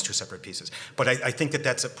look at them as 2 separate pieces. But I think that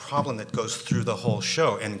that's a problem that goes through the whole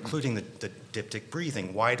show, and including the diptych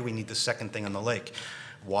breathing. Why do we need the second thing on the lake?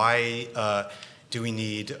 Why do we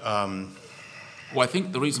need... Well, I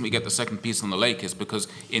think the reason we get the second piece on the lake is because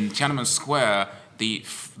in Tiananmen Square, the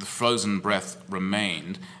frozen breath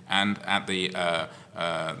remained, and at the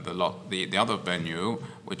other venue,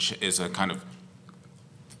 which is a kind of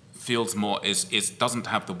feels more doesn't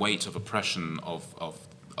have the weight of oppression of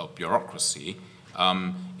bureaucracy.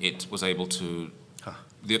 It was able to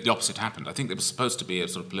the opposite happened. I think there was supposed to be a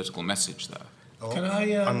sort of political message there.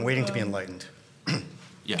 I'm waiting to be enlightened.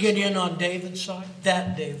 Yes. get in on David's side?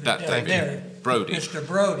 That David. That down David. there, Brody. Mr.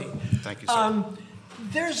 Brody. Thank you, sir.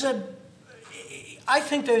 I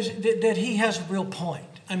think that he has a real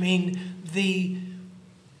point. I mean, the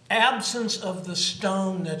absence of the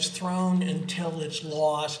stone that's thrown until it's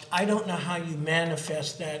lost, I don't know how you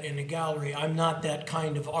manifest that in a gallery. I'm not that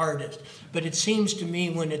kind of artist. But it seems to me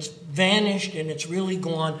when it's vanished and it's really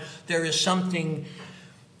gone, there is something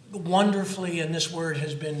wonderfully, and this word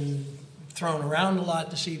has been thrown around a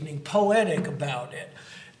lot this evening, poetic about it.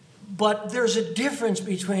 But there's a difference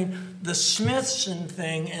between the Smithson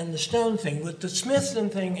thing and the stone thing. With the Smithson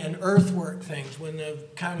thing and earthwork things, when the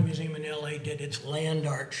County Museum in LA did its land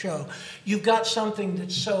art show, you've got something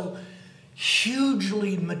that's so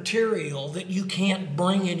hugely material that you can't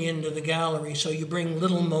bring it into the gallery, so you bring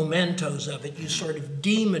little mementos of it. You sort of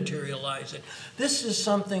dematerialize it. This is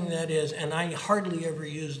something that is, and I hardly ever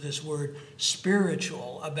use this word,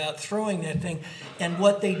 spiritual, about throwing that thing. And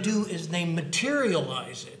what they do is they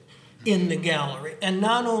materialize it in the gallery. And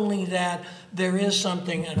not only that, there is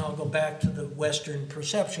something, and I'll go back to the Western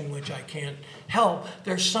perception, which I can't help,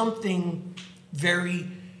 there's something very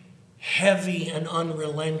heavy and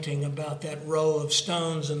unrelenting about that row of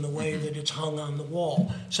stones and the way that it's hung on the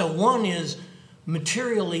wall. So one is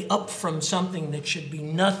materially up from something that should be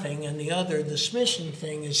nothing, and the other, the Smithson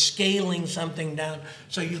thing, is scaling something down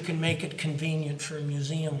so you can make it convenient for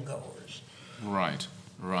museum goers. Right,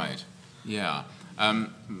 yeah.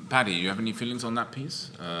 Paddy, you have any feelings on that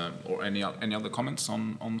piece, or any other comments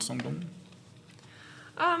on Songdong?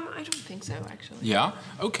 I don't think so, actually. Yeah.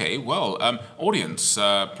 Okay. Well, audience,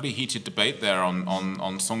 pretty heated debate there on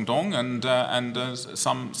Songdong, and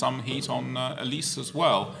some heat on Elise as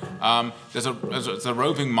well. There's a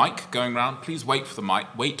roving mic going around. Please wait for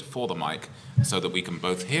the mic, so that we can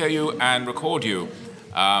both hear you and record you.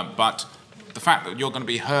 But the fact that you're going to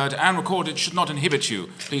be heard and recorded should not inhibit you.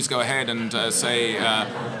 Please go ahead and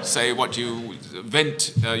say what you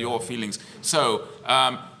vent your feelings. So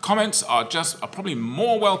comments are probably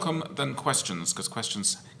more welcome than questions, because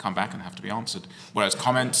questions come back and have to be answered, whereas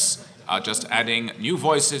comments are just adding new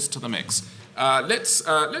voices to the mix. Let's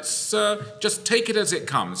just take it as it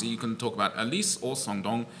comes. You can talk about Elise or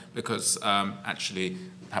Songdong, because actually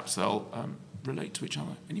perhaps they'll relate to each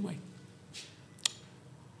other anyway.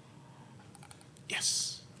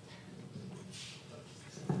 Yes.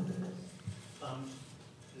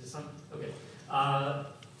 Okay.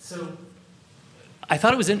 So I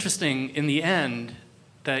thought it was interesting in the end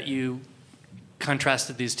that you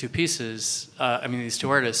contrasted these two pieces, these two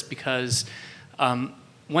artists, because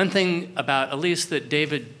one thing about Elise that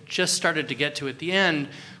David just started to get to at the end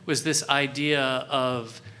was this idea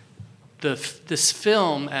of this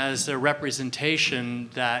film as a representation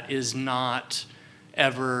that is not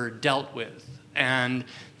ever dealt with. And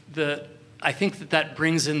I think that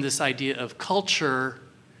brings in this idea of culture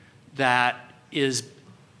that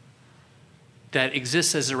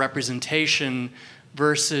exists as a representation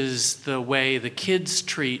versus the way the kids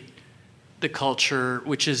treat the culture,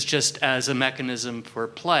 which is just as a mechanism for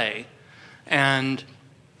play. And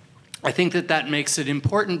I think that makes it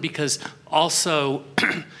important because also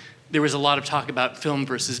there was a lot of talk about film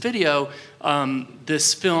versus video.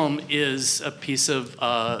 This film is a piece of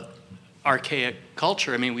archaic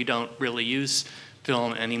culture. I mean, we don't really use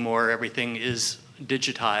film anymore. Everything is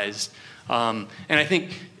digitized. And I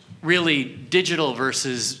think really digital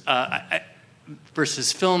versus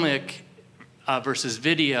filmic versus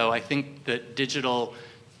video, I think that digital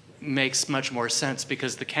makes much more sense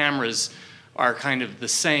because the cameras are kind of the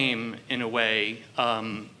same in a way.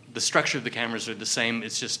 The structure of the cameras are the same.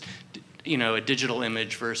 It's just, a digital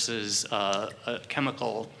image versus a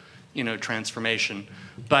chemical, transformation.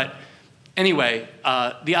 But anyway,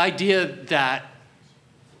 the idea that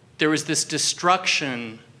there was this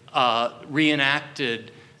destruction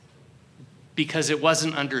reenacted because it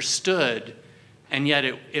wasn't understood, and yet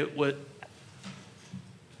it was.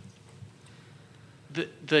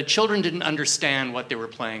 The children didn't understand what they were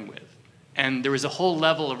playing with. And there was a whole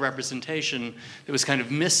level of representation that was kind of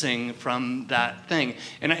missing from that thing.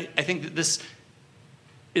 And I think that this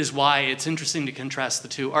is why it's interesting to contrast the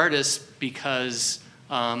two artists, because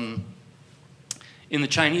in the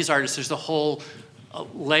Chinese artists, there's a whole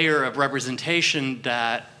layer of representation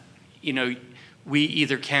that, we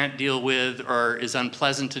either can't deal with or is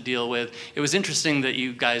unpleasant to deal with. It was interesting that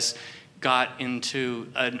you guys got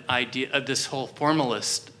into an idea of this whole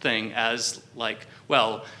formalist thing as like,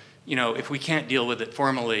 well, if we can't deal with it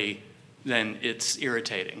formally, then it's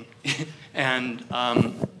irritating. and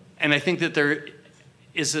I think that there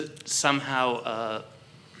is somehow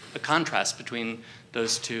a contrast between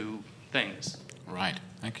those two things. Right.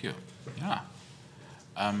 Thank you. Yeah.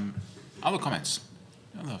 Other comments?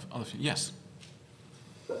 Yes.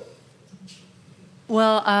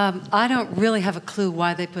 Well, I don't really have a clue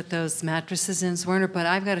why they put those mattresses in Werner, but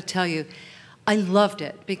I've got to tell you, I loved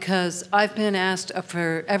it because I've been asked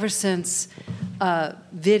ever since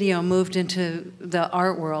video moved into the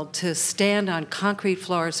art world to stand on concrete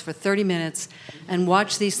floors for 30 minutes and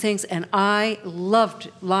watch these things, and I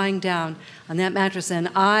loved lying down on that mattress. And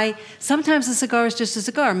sometimes a cigar is just a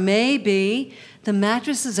cigar. Maybe the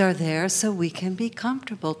mattresses are there so we can be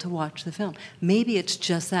comfortable to watch the film. Maybe it's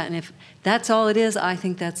just that, and if that's all it is, I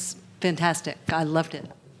think that's fantastic. I loved it.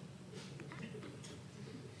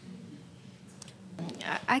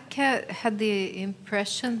 I had the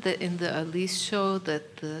impression that in the Alice show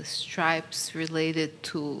that the stripes related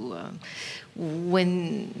to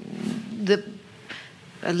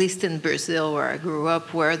at least in Brazil where I grew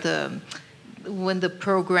up, when the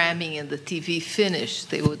programming and the TV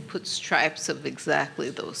finished, they would put stripes of exactly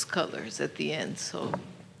those colors at the end. So.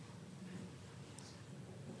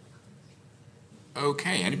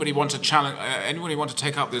 Okay. Anybody want to challenge? Anybody want to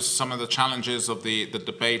take up some of the challenges of the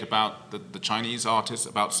debate about the Chinese artist,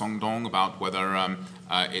 about Song Dong, about whether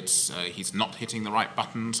he's not hitting the right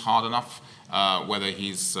buttons hard enough, whether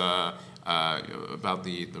he's about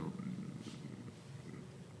the.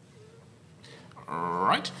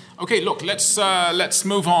 Right. Okay. Look. Let's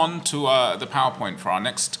move on to the PowerPoint for our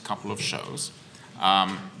next couple of shows,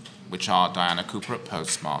 which are Diana Cooper at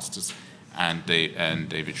Postmasters and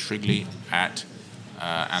David Shrigley at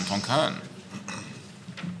Anton Cohen.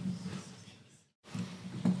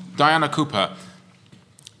 Diana Cooper,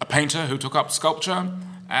 a painter who took up sculpture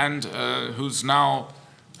and who's now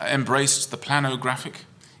embraced the planographic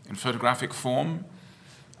in photographic form.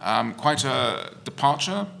 Quite a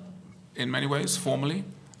departure in many ways, formally,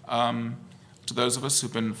 to those of us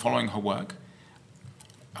who've been following her work.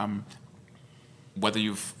 Whether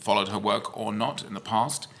you've followed her work or not in the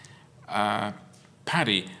past.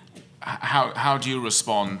 Paddy, how do you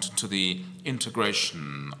respond to the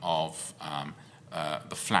integration of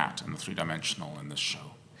the flat and the three-dimensional in this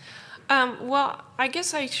show? Well, I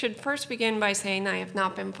guess I should first begin by saying I have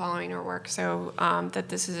not been following her work, so that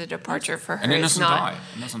this is a departure for her. An innocent eye.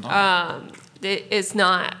 It's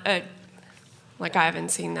not like I haven't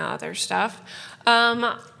seen the other stuff.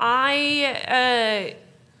 I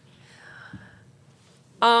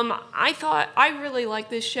thought I really liked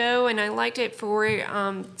this show, and I liked it for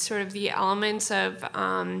sort of the elements of,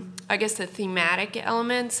 I guess, the thematic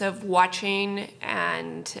elements of watching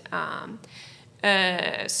and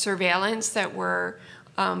surveillance that were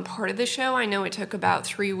part of the show. I know it took about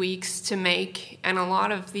 3 weeks to make, and a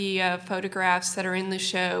lot of the photographs that are in the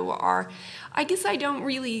show are, I guess I don't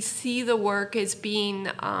really see the work as being,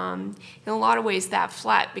 in a lot of ways, that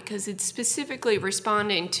flat, because it's specifically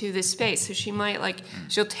responding to the space. So she might,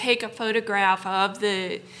 she'll take a photograph of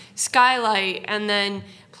the skylight and then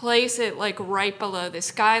place it, right below the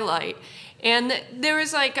skylight. And there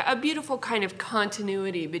is, a beautiful kind of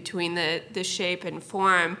continuity between the shape and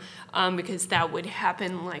form, because that would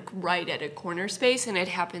happen, right at a corner space, and it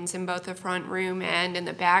happens in both the front room and in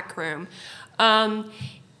the back room. And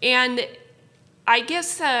I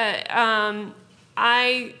guess the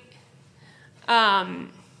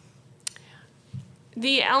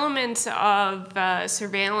elements of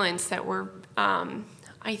surveillance that were,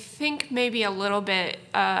 I think, maybe a little bit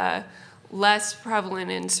less prevalent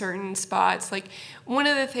in certain spots. One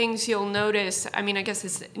of the things you'll notice, I guess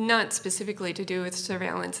it's not specifically to do with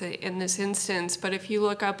surveillance in this instance, but if you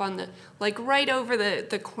look up on the, right over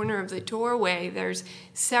the corner of the doorway, there's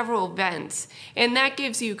several vents. And that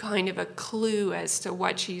gives you kind of a clue as to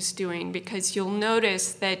what she's doing, because you'll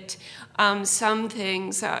notice that some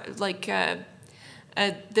things, the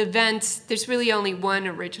vents, there's really only one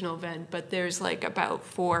original vent, but there's about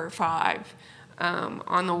 4 or 5.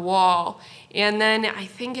 On the wall. And then I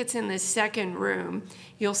think it's in the second room,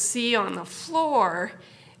 you'll see on the floor,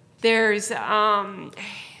 there's, I'm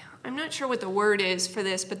not sure what the word is for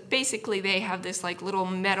this, but basically they have this little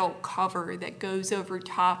metal cover that goes over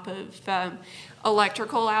top of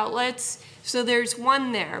electrical outlets. So there's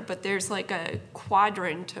one there, but there's a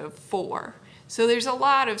quadrant of 4. So there's a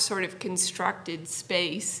lot of sort of constructed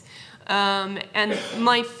space. And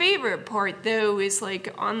my favorite part, though, is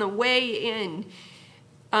on the way in,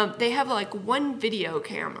 they have one video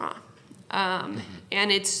camera,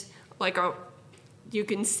 and it's you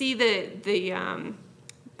can see the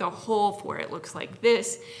hole for it looks like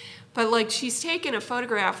this, but she's taken a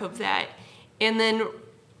photograph of that and then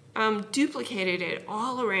duplicated it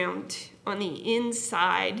all around on the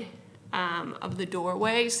inside of the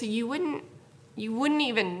doorway, so you wouldn't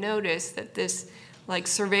even notice that this like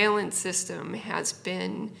surveillance system has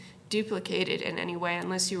been duplicated in any way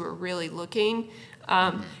unless you were really looking.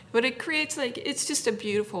 But it creates like, it's just a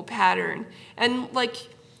beautiful pattern. And like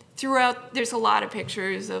throughout, there's a lot of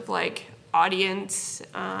pictures of like audience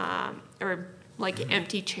or like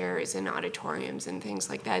empty chairs in auditoriums and things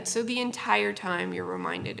like that. So the entire time you're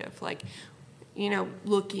reminded of like, you know,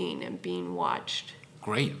 looking and being watched.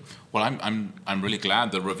 Great. Well, I'm really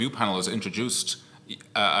glad the review panel has introduced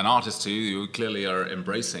an artist who you clearly are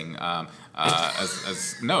embracing. No,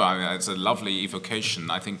 I mean, it's a lovely evocation.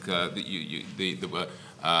 I think that the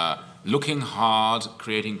looking hard,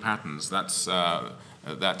 creating patterns. That's to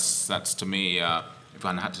me. If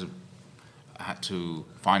I had to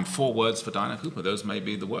find 4 words for Diana Cooper, those may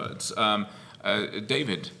be the words.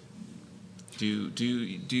 David, do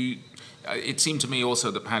you? It seemed to me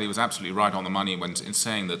also that Paddy was absolutely right on the money when in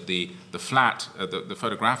saying that the flat, the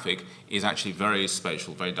photographic, is actually very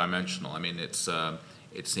spatial, very dimensional. I mean, it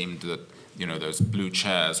seemed that, you know, those blue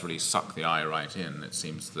chairs really suck the eye right in. It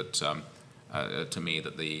seems that to me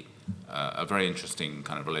that a very interesting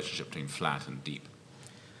kind of relationship between flat and deep.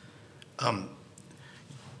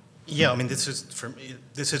 Yeah, I mean, this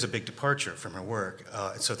is a big departure from her work.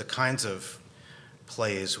 So the kinds of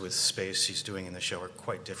plays with space she's doing in the show are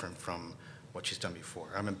quite different from what she's done before.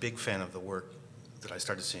 I'm a big fan of the work that I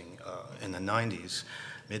started seeing in the 90s,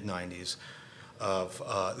 mid-90s,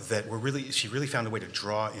 she really found a way to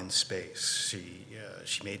draw in space.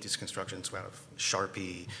 She made these constructions out of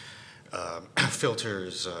Sharpie,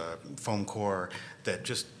 filters, foam core that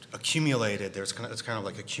just accumulated. It's kind of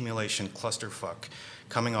like accumulation clusterfuck,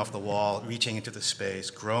 coming off the wall, reaching into the space,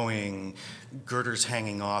 growing, girders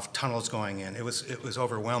hanging off, tunnels going in. It was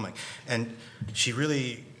overwhelming, and she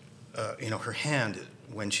really, her hand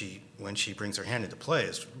when she brings her hand into play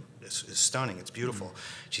is stunning. It's beautiful.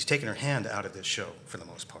 Mm-hmm. She's taken her hand out of this show for the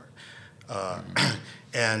most part,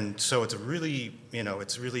 and so it's really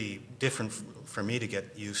different for me to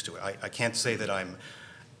get used to it. I can't say that I'm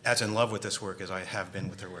as in love with this work as I have been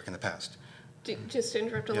with her work in the past. Just to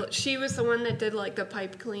interrupt a little, she was the one that did like the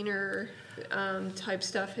pipe cleaner type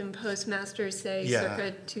stuff in Postmasters Day,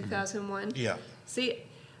 circa 2001. Yeah. See,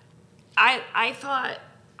 I thought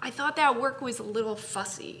that work was a little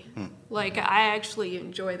fussy. Like, I actually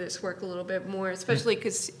enjoy this work a little bit more, especially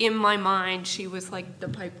because in my mind she was like the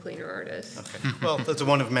pipe cleaner artist. Okay. Well, that's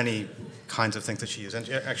one of many kinds of things that she used, and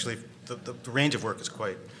actually the range of work is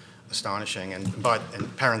quite astonishing, and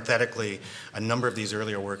parenthetically, a number of these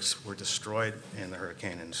earlier works were destroyed in the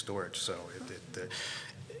hurricane in storage. So,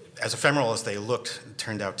 as ephemeral as they looked, it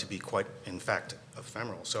turned out to be quite, in fact,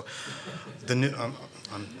 ephemeral. So, the new,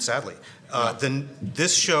 sadly,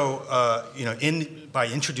 this show, by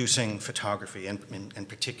introducing photography and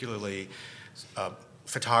particularly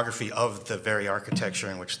photography of the very architecture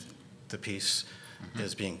in which the pieces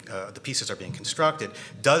are being constructed,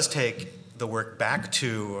 does take the work back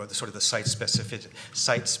to the sort of the site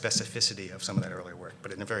specificity of some of that earlier work,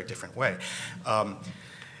 but in a very different way. I'm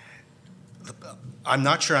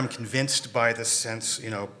not sure I'm convinced by the sense,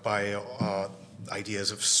 by ideas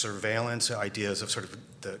of surveillance, ideas of sort of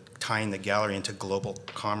tying the gallery into global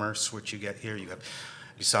commerce, which you get here. You have,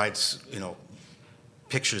 besides,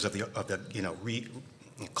 pictures of the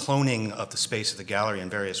cloning of the space of the gallery in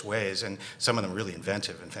various ways, and some of them really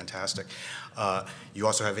inventive and fantastic. You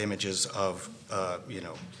also have images of,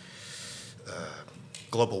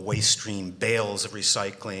 global waste stream, bales of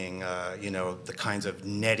recycling, the kinds of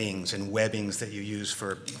nettings and webbings that you use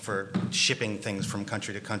for shipping things from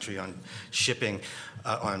country to country on shipping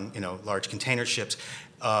on large container ships.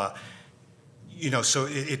 So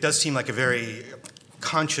it does seem like a very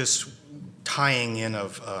conscious tying in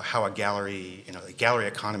of how a gallery, the gallery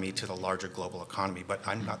economy to the larger global economy, but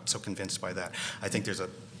I'm not so convinced by that. I think there's a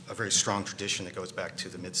very strong tradition that goes back to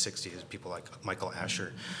the mid-'60s, people like Michael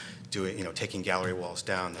Asher doing, taking gallery walls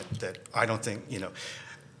down, that I don't think,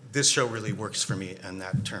 this show really works for me on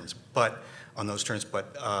those terms, but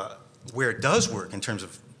where it does work in terms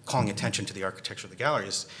of calling attention to the architecture of the gallery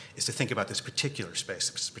is to think about this particular space,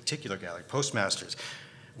 this particular gallery, Postmasters,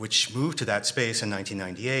 which moved to that space in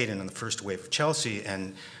 1998 and in the first wave of Chelsea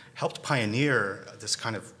and helped pioneer this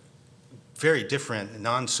kind of very different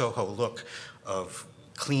non-Soho look of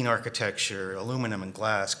clean architecture, aluminum and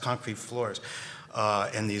glass, concrete floors,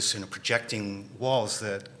 and these projecting walls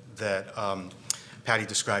that Paddy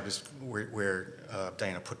described as where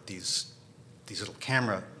Diana put these little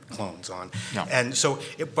camera clones on. Yeah. And so,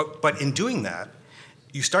 but in doing that,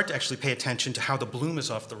 you start to actually pay attention to how the bloom is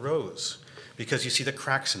off the rose, because you see the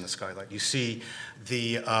cracks in the skylight, you see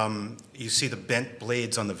the bent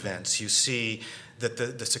blades on the vents, you see that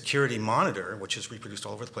the security monitor, which is reproduced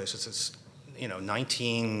all over the place, it's this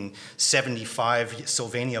 1975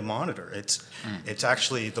 Sylvania monitor. It's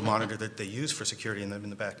actually the monitor that they use for security in the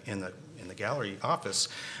back in the gallery office,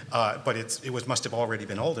 but it must have already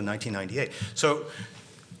been old in 1998. So.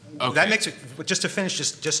 Okay. That makes it, just to finish,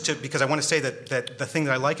 because I want to say that the thing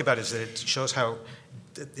that I like about it is that it shows how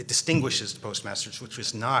it distinguishes the Postmasters, which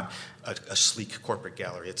is not a sleek corporate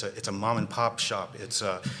gallery. It's a mom and pop shop. It's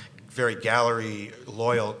a very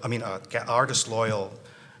artist loyal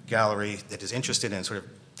gallery that is interested in sort of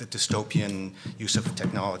the dystopian use of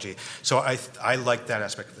technology. So I like that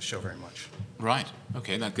aspect of the show very much. Right.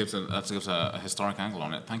 Okay. That gives a historic angle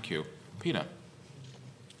on it. Thank you, Peter.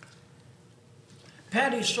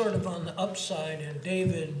 Paddy's sort of on the upside, and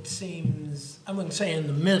David seems, I wouldn't say in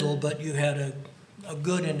the middle, but you had a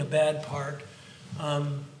good and a bad part.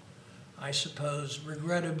 I suppose,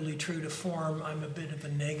 regrettably true to form, I'm a bit of a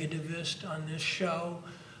negativist on this show.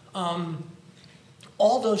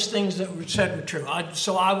 All those things that were said were true,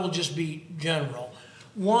 so I will just be general.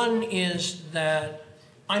 One is that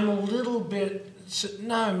I'm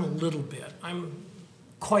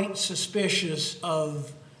quite suspicious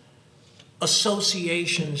of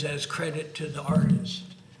associations as credit to the artist.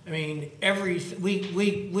 I mean,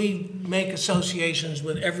 we make associations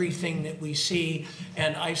with everything that we see,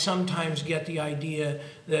 and I sometimes get the idea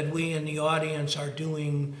that we in the audience are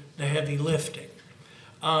doing the heavy lifting.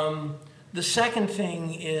 The second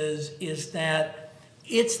thing is that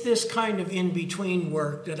it's this kind of in-between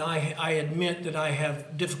work that I admit that I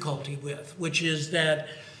have difficulty with, which is that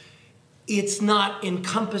it's not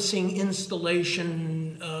encompassing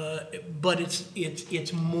installation, but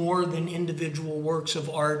it's more than individual works of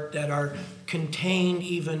art that are contained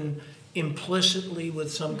even implicitly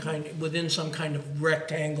within some kind of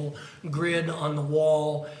rectangle grid on the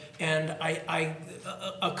wall. And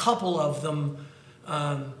a couple of them,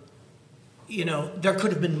 there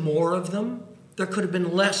could have been more of them. There could have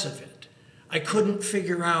been less of it. I couldn't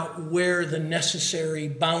figure out where the necessary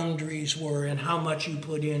boundaries were and how much you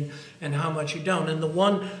put in and how much you don't. And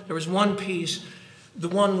there was one piece, the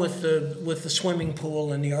one with the swimming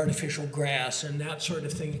pool and the artificial grass and that sort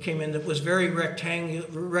of thing came in that was very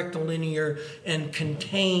rectilinear and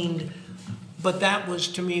contained, but that was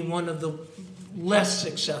to me one of the less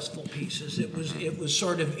successful pieces. It was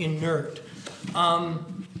sort of inert. I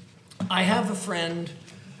have a friend,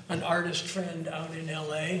 an artist friend out in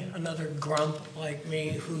LA, another grump like me,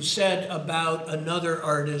 who said about another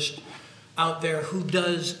artist out there who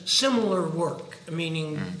does similar work,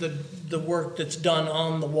 meaning the work that's done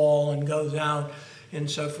on the wall and goes out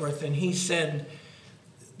and so forth. And he said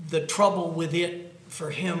the trouble with it for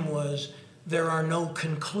him was there are no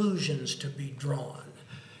conclusions to be drawn.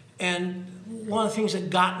 And one of the things that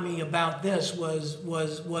got me about this was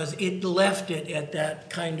it left it at that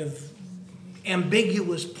kind of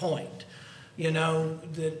ambiguous point,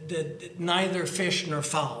 that neither fish nor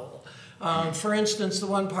fowl. For instance, the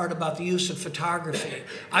one part about the use of photography,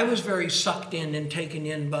 I was very sucked in and taken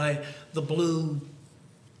in by the blue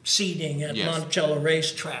seating at Monticello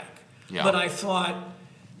Racetrack. Yeah. But I thought,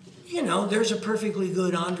 there's a perfectly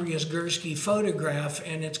good Andreas Gursky photograph,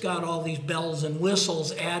 and it's got all these bells and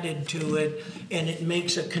whistles added to it, and it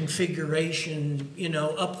makes a configuration,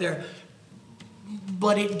 up there.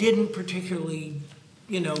 But it didn't particularly,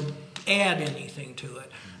 add anything to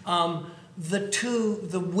it.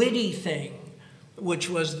 The witty thing, which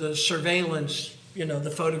was the surveillance,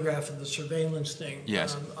 the photograph of the surveillance thing,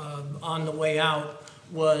 yes. On the way out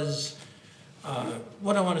was,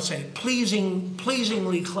 what I want to say,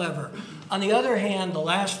 pleasingly clever. On the other hand, the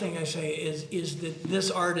last thing I say is that this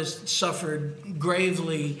artist suffered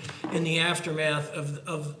gravely in the aftermath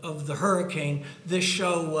of the hurricane. This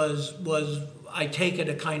show was I take it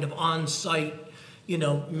a kind of on-site,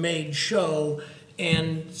 made show,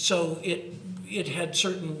 and so it had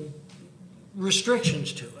certain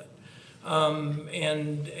restrictions to it.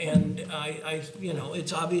 And I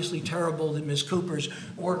it's obviously terrible that Ms. Cooper's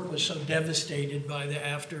work was so devastated by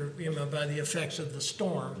by the effects of the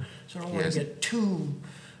storm. So I don't want to get too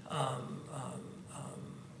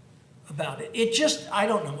about it. I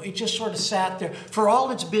don't know, it just sort of sat there. For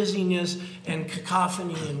all its busyness and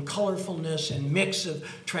cacophony and colorfulness and mix of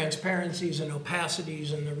transparencies and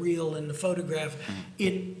opacities and the real and the photograph,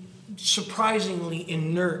 it surprisingly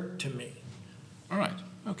inert to me. All right,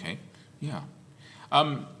 okay, yeah.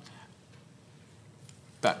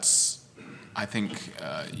 That's, I think,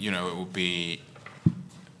 it will be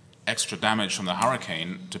extra damage from the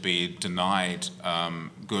hurricane to be denied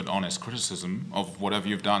good, honest criticism of whatever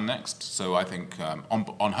you've done next. So I think,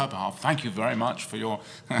 on her behalf, thank you very much for your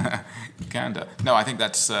candor. No, I think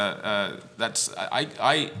that's. I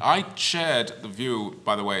shared the view,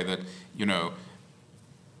 by the way, that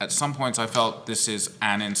at some points I felt this is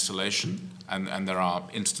an installation, and there are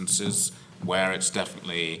instances where it's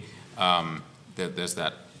definitely there's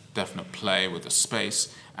that definite play with the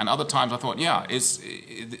space. And other times I thought, this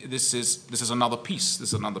is another piece.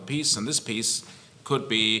 This is another piece, and this piece could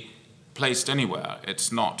be placed anywhere.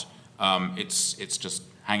 It's not. It's just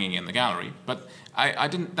hanging in the gallery. But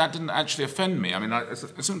that didn't actually offend me. I mean,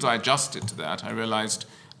 as soon as I adjusted to that, I realized,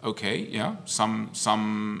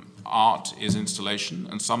 some art is installation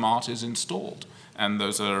and some art is installed, and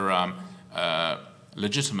those are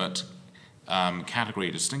legitimate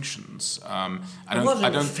category distinctions. I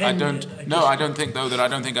don't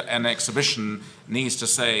think an exhibition needs to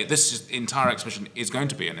say this entire exhibition is going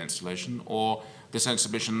to be an installation, or this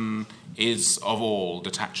exhibition is of all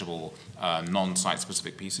detachable, non-site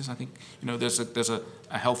specific pieces. I think there's a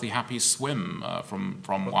healthy, happy swim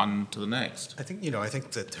from one to the next. I think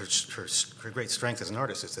that her great strength as an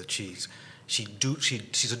artist is that she's a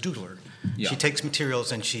doodler. Yeah. She takes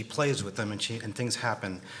materials and she plays with them, and things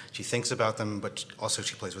happen. She thinks about them, but also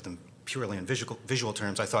she plays with them purely in visual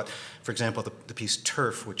terms. I thought, for example, the piece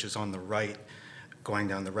Turf, which is on the right, going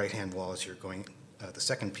down the right-hand wall as you're going, the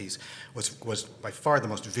second piece, was by far the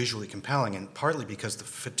most visually compelling, and partly because the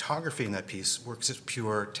photography in that piece works as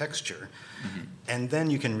pure texture. Mm-hmm. And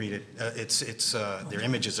then you can read it. They're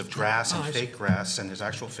images of grass and fake grass, and there's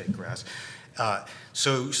actual fake grass.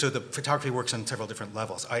 So the photography works on several different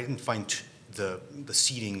levels. I didn't find the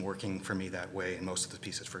seating working for me that way in most of the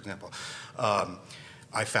pieces, for example.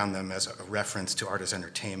 I found them as a reference to art as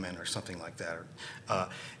entertainment or something like that.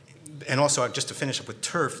 And also, just to finish up with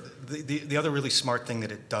Turf, the other really smart thing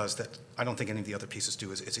that it does that I don't think any of the other pieces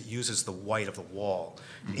do is it uses the white of the wall,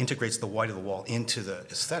 integrates the white of the wall into the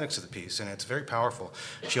aesthetics of the piece, and it's very powerful.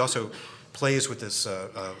 She also plays with this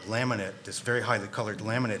laminate, this very highly colored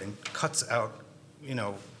laminate, and cuts out,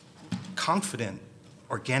 confident,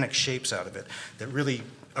 organic shapes out of it that really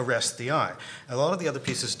arrest the eye. A lot of the other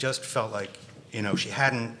pieces just felt like, she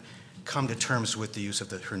hadn't come to terms with the use of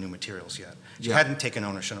her new materials yet. She hadn't taken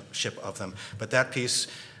ownership of them, but that piece,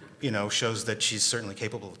 shows that she's certainly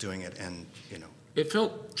capable of doing it, and, It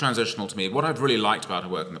felt transitional to me. What I've really liked about her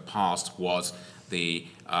work in the past was the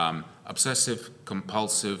obsessive,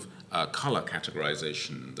 compulsive color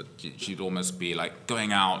categorization, that she'd almost be like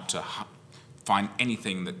going out to find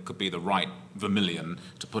anything that could be the right vermilion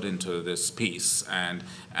to put into this piece, and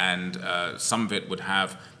some of it would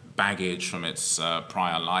have baggage from its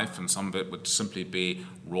prior life, and some of it would simply be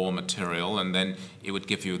raw material, and then it would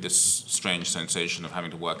give you this strange sensation of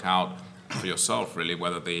having to work out for yourself, really,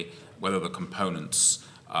 whether the components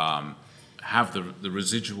have the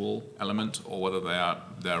residual element or whether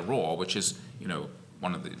they're raw, which is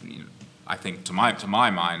one of the, I think to my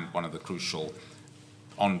mind, one of the crucial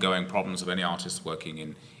ongoing problems of any artist working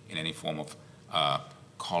in any form of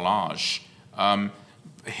collage.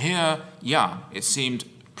 Here, it seemed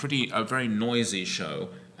a very noisy show,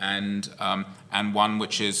 and one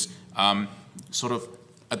which is sort of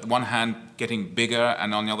at the one hand getting bigger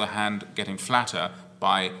and on the other hand getting flatter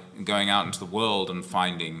by going out into the world and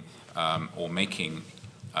finding or making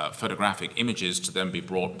photographic images to then be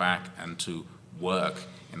brought back and to work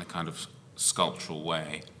in a kind of sculptural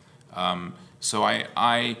way. So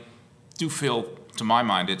I do feel, to my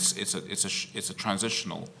mind, it's a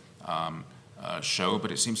transitional show,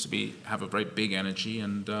 but it seems to have a very big energy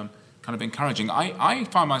and kind of encouraging. I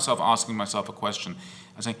find myself asking myself a question.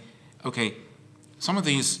 I say, okay, some of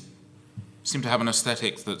these seem to have an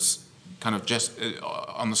aesthetic that's kind of just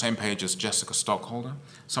on the same page as Jessica Stockholder.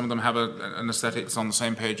 Some of them have an aesthetic that's on the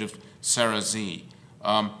same page of Sarah Z.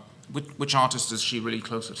 Which artist is she really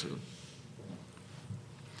closer to?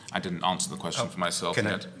 I didn't answer the question for myself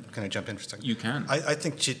yet. Can I jump in for a second? You can. I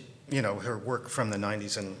think she, her work from the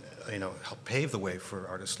 90s and, helped pave the way for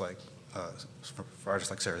artists like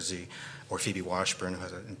Sarah Z. or Phoebe Washburn, who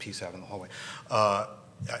has a piece out in the hallway. I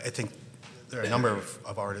think there are a number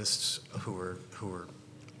of artists who were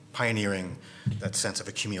pioneering that sense of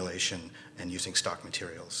accumulation and using stock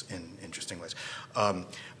materials in interesting ways.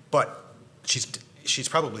 But she's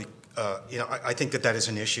probably, I think that is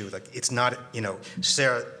an issue. Like, it's not,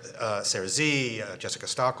 Sarah Z., Jessica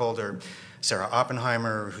Stockholder, Sarah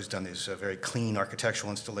Oppenheimer, who's done these very clean architectural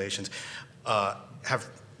installations, have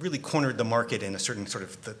really cornered the market in a certain sort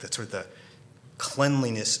of the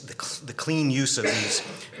cleanliness, the clean use of these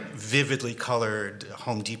vividly colored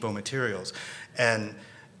Home Depot materials, and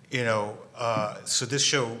So this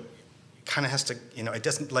show kind of has to, it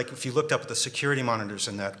doesn't, like if you looked up at the security monitors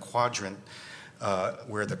in that quadrant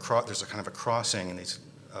where there's a kind of a crossing and these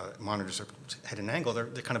monitors are at an angle, they're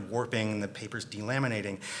kind of warping and the paper's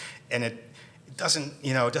delaminating, and it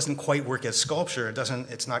doesn't quite work as sculpture.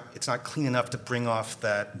 It's not clean enough to bring off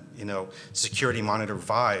that, security monitor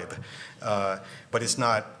vibe, but it's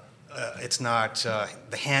not,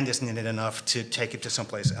 the hand isn't in it enough to take it to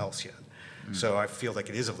someplace else yet. So I feel like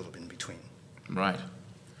it is a little bit in between. Right.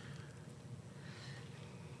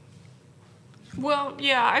 Well,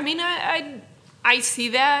 yeah, I mean, I see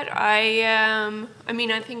that. I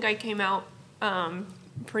think I came out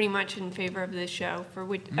pretty much in favor of this show, for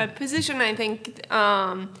which a position I think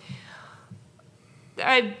I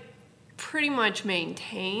pretty much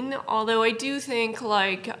maintain. Although I do think,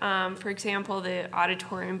 like, for example, the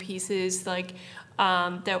auditorium pieces, like,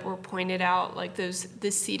 that were pointed out, like the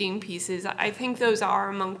seating pieces, I think those are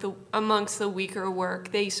amongst the weaker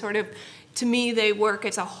work. They sort of, to me, they work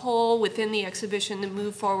as a whole within the exhibition to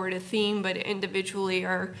move forward a theme, but individually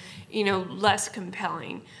are, less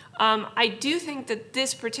compelling. I do think that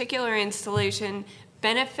this particular installation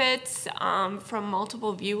benefits from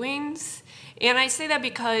multiple viewings, and I say that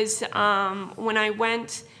because when I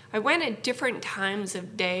went at different times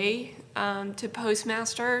of day to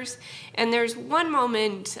Postmasters, and there's one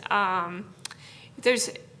moment.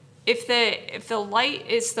 If the light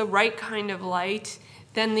is the right kind of light,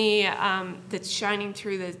 then that's shining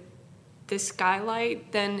through the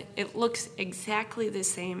skylight, then it looks exactly the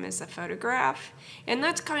same as the photograph, and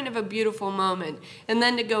that's kind of a beautiful moment. And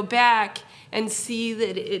then to go back and see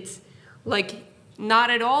that it's like not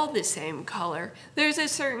at all the same color, there's a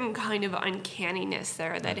certain kind of uncanniness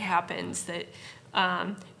there that happens that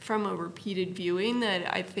from a repeated viewing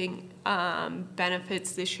that I think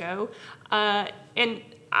benefits the show. And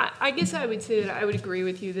I guess I would say that I would agree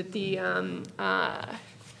with you that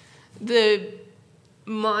the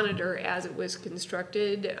monitor as it was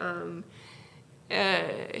constructed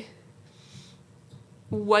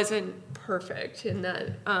wasn't perfect in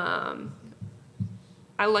that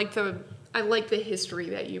I like the history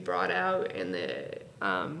that you brought out and the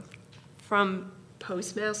from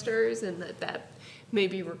Postmasters, and that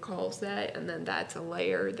maybe recalls that, and then that's a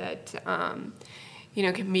layer that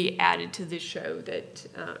can be added to the show that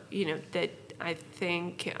that I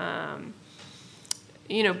think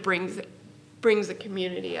brings a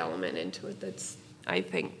community element into it that's, I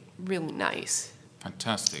think, really nice.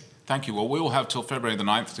 Fantastic. Thank you. Well, we will have till February the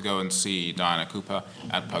 9th to go and see Diana Cooper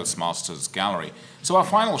at Postmasters Gallery. So our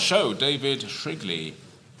final show, David Shrigley,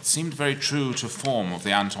 seemed very true to form of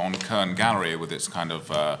the Anton Cohen Gallery with its kind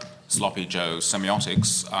of sloppy Joe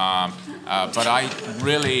semiotics, but I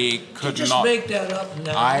really could You just not... make that up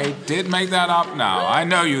now. I did make that up now. I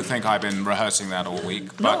know you think I've been rehearsing that all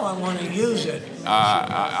week, but... No, I want to use it.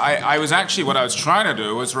 I was actually, what I was trying to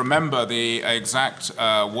do was remember the exact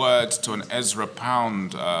words to an Ezra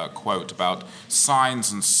Pound quote about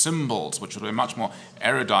signs and symbols, which would be much more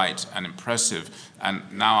erudite and impressive, and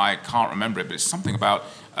now I can't remember it, but it's something about,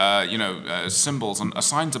 symbols, and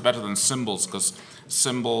signs are better than symbols, because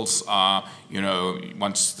symbols are,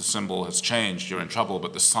 once the symbol has changed, you're in trouble,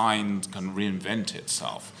 but the sign can reinvent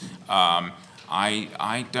itself.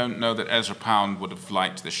 I don't know that Ezra Pound would have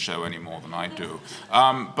liked this show any more than I do.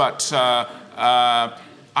 But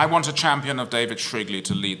I want a champion of David Shrigley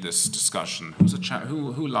to lead this discussion.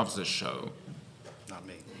 Who loves this show? Not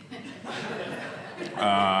me.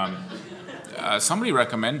 Somebody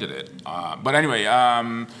recommended it. But anyway,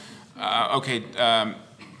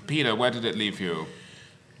 Peter, where did it leave you?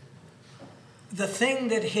 The thing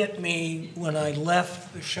that hit me when I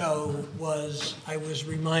left the show was I was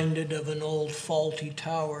reminded of an old Fawlty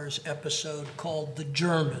Towers episode called The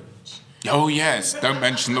Germans. Oh, yes. Don't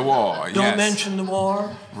mention the war. Don't mention the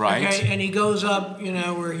war. Right. Okay? And he goes up,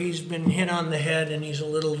 where he's been hit on the head and he's a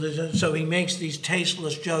little... So he makes these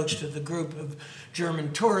tasteless jokes to the group of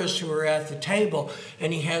German tourists who are at the table,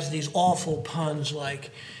 and he has these awful puns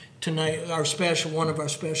like, tonight, one of our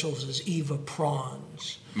specials is Eva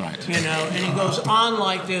Prawns. Right. And he goes on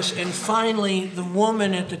like this, and finally the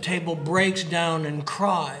woman at the table breaks down and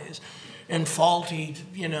cries. And Fawlty,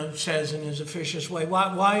 says in his officious way,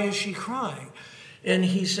 why is she crying? And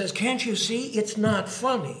he says, can't you see? It's not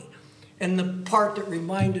funny. And the part that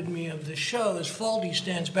reminded me of the show is Fawlty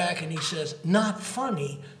stands back and he says, not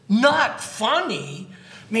funny? Not funny?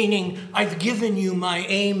 Meaning, I've given you my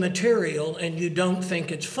A material and you don't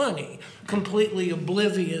think it's funny. Completely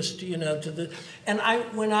oblivious, to the... And I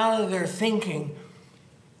went out of there thinking,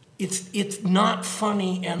 it's not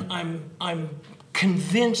funny, and I'm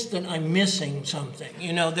convinced that I'm missing something.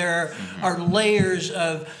 You know, there are layers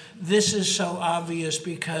of this is so obvious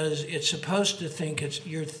because it's supposed to think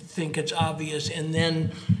it's obvious, and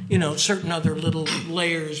then, you know, certain other little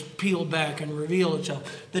layers peel back and reveal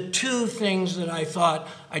itself. The two things that I thought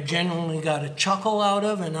I genuinely got a chuckle out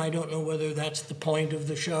of, and I don't know whether that's the point of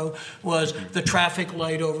the show, was the traffic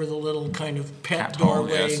light over the little kind of pet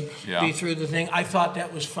doorway be through the thing. I thought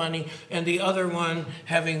that was funny. And the other one,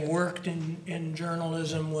 having worked in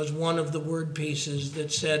journalism, was one of the word pieces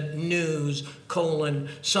that said news,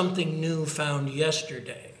 something new found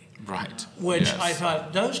yesterday. Right. Which I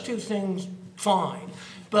thought, those two things, fine.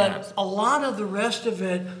 But a lot of the rest of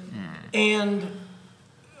it, and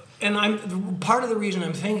I'm part of the reason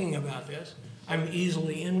I'm thinking about this, I'm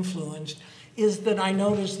easily influenced, is that I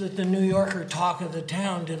noticed that the New Yorker Talk of the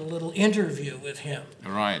Town did a little interview with him.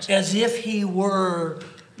 Right. As if he were,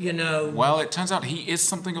 you know... Well, it turns out he is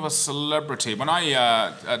something of a celebrity. When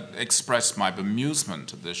I expressed my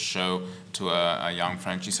bemusement at this show to a young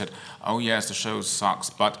friend, she said, "Oh yes, the show sucks,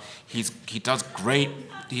 but he does great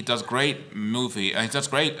movie, he does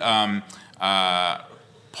great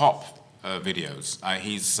pop videos.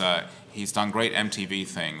 He's done great MTV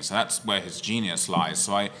things. That's where his genius lies."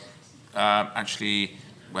 So I actually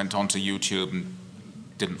went onto YouTube and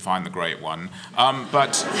didn't find the great one,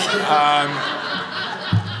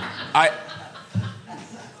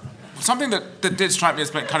 something that did strike me as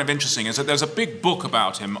kind of interesting is that there's a big book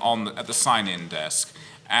about him at the sign-in desk.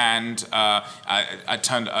 And I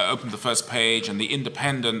opened the first page, and the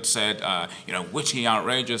Independent said, witty,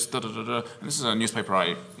 outrageous, da-da-da-da. And this is a newspaper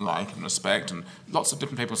I like and respect, and lots of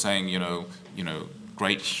different people saying,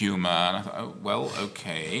 great humor. And I thought, oh, well,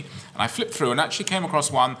 okay. And I flipped through and actually came across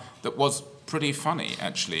one that was pretty funny,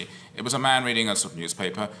 actually. It was a man reading a sort of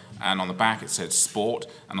newspaper, and on the back it said sport,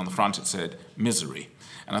 and on the front it said misery.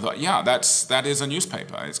 And I thought, yeah, that is a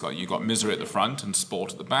newspaper. You've got misery at the front and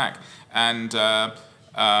sport at the back. And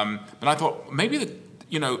but I thought maybe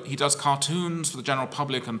he does cartoons for the general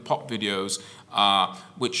public and pop videos,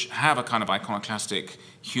 which have a kind of iconoclastic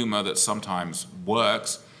humor that sometimes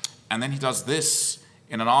works. And then he does this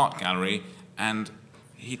in an art gallery, and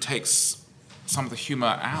he takes some of the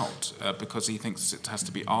humor out because he thinks it has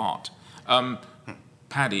to be art.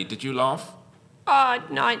 Paddy, did you laugh?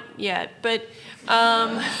 Not yet, but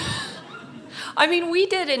we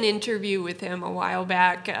did an interview with him a while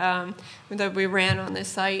back that we ran on the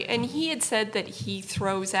site, and he had said that he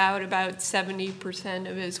throws out about 70%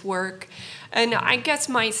 of his work. And I guess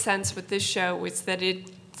my sense with this show was that a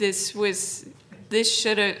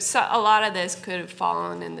lot of this could have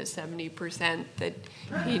fallen in the 70% that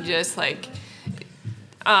he just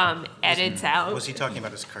edits out. Was he talking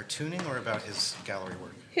about his cartooning or about his gallery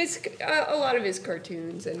work? A lot of his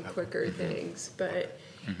cartoons and quicker things, but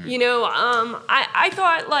I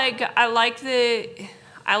thought I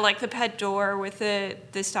like the pet door with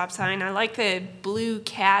the stop sign. I like the blue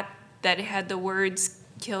cat that had the words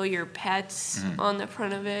 "kill your pets" on the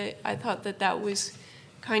front of it. I thought that was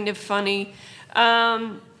kind of funny,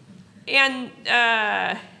 and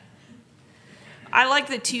I like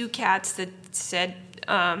the two cats that said.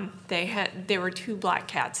 There were two black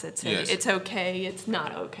cats that said, "It's okay, it's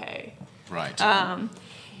not okay." Right.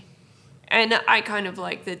 And I kind of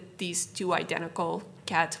like that these two identical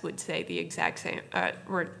cats would say the exact same,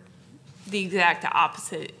 or the exact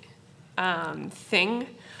opposite thing.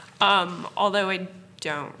 Although I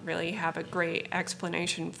don't really have a great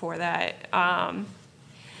explanation for that.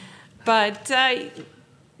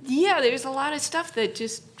 There's a lot of stuff that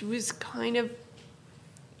just was kind of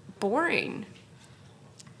boring.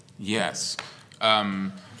 Yes,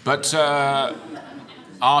 but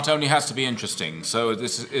art only has to be interesting. So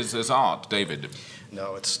this is art, David.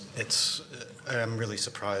 No, it's. I'm really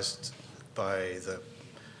surprised by the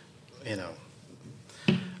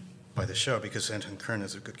show, because Anton Kern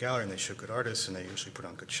is a good gallery and they show good artists and they usually put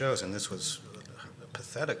on good shows, and this was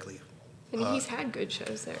pathetically. And he's had good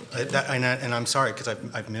shows there too. And I'm sorry because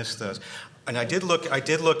I've missed those. And I did look at.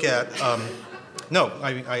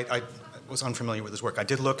 I was unfamiliar with his work. I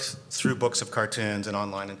did look through books of cartoons and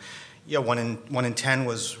online, and 1 in 10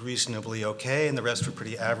 was reasonably okay, and the rest were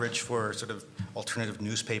pretty average for sort of alternative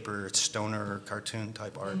newspaper, stoner cartoon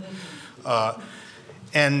type art. So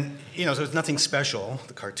there's nothing special,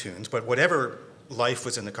 the cartoons, but whatever life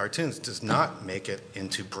was in the cartoons does not make it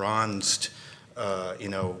into bronzed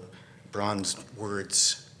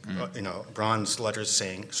words, bronze letters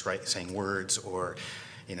saying words, or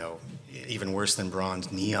even worse than bronze,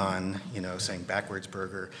 neon, saying backwards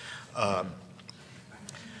burger.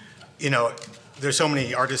 there's so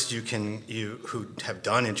many artists who have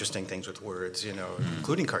done interesting things with words,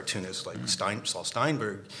 including cartoonists like Saul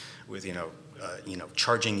Steinberg, with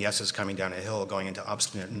charging yeses coming down a hill, going into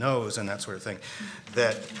obstinate no's and that sort of thing.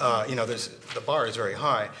 That the bar is very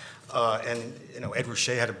high, and Ed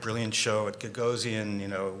Ruscha had a brilliant show at Gagosian.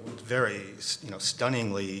 Very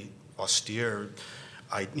stunningly austere,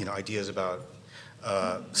 ideas about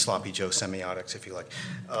sloppy Joe semiotics, if you like.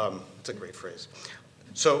 It's a great phrase.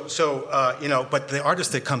 But the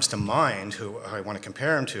artist that comes to mind, who I want to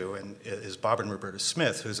compare him to, is Bob and Roberta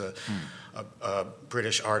Smith, who's a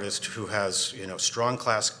British artist who has, strong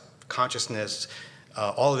class consciousness.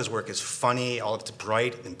 All of his work is funny. All of it's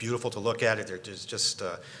bright and beautiful to look at. There's just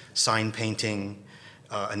sign painting,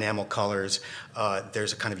 enamel colors.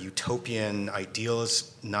 There's a kind of utopian,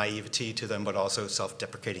 idealist naivety to them, but also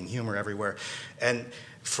self-deprecating humor everywhere. And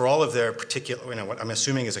for all of their particular, what I'm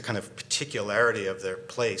assuming is a kind of particularity of their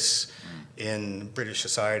place in British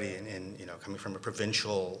society, and coming from a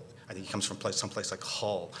provincial, I think he comes from someplace like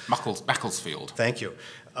Hull. Macclesfield. Thank you.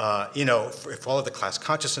 For all of the class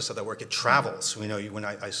consciousness of that work, it travels. When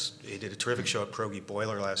I did a terrific show at Pierogi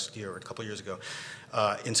Boiler last year, or a couple of years ago,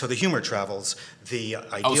 and so the humor travels. The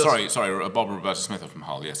ideals. Oh, sorry, Bob and Roberta Smith are from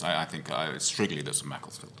Hull. Yes, I think it's Strigley that's from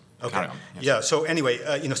Macclesfield. Okay. Carry on. Yes. Yeah. So anyway,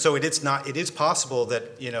 so it is possible that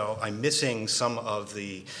I'm missing some of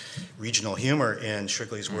the regional humor in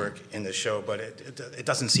Strigley's work in this show, but it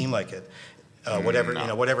doesn't seem like it.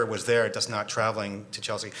 Whatever was there, it does not traveling to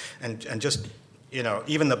Chelsea, and just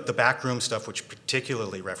even the backroom stuff, which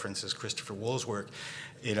particularly references Christopher Wool's work,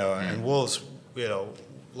 and Wool's,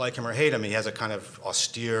 like him or hate him, he has a kind of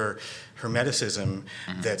austere hermeticism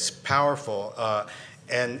that's powerful,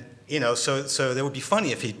 and. So that would be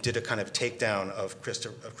funny if he did a kind of takedown of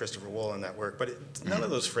Christopher Wool in that work. But none of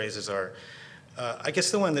those phrases are. I guess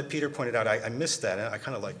the one that Peter pointed out, I missed that, and I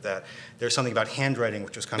kind of like that. There's something about handwriting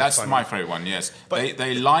which was kind of funny. That's my favorite one. Yes, but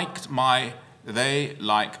they like my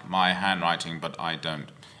handwriting, but I don't,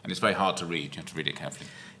 and it's very hard to read. You have to read it carefully.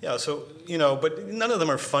 Yeah. So but none of them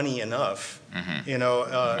are funny enough,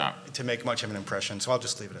 No. to make much of an impression. So I'll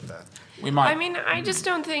just leave it at that. I just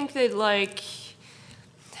don't think that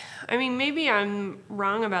maybe I'm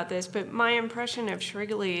wrong about this, but my impression of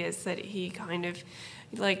Shrigley is that he kind of,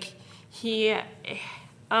 he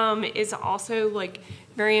is also,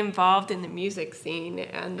 very involved in the music scene,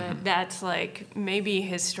 and that's, maybe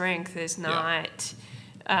his strength is not,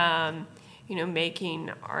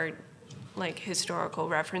 making art, historical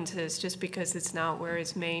references, just because it's not where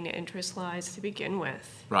his main interest lies to begin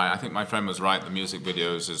with. Right, I think my friend was right. The music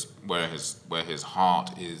videos is where his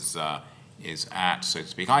heart is at, so to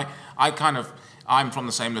speak. I'm from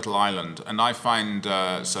the same little island, and I find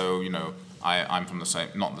I'm from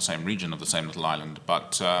not the same region of the same little island,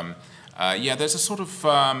 but there's a sort of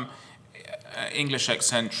English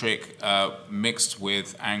eccentric mixed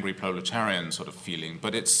with angry proletarian sort of feeling,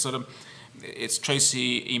 but it's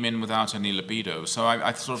Tracy Emin without any libido. So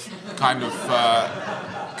I sort of kind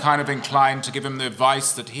of inclined to give him the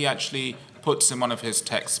advice that he actually puts in one of his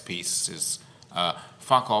text pieces.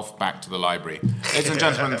 Fuck off back to the library. Ladies and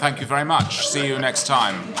gentlemen, thank you very much. See you next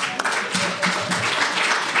time.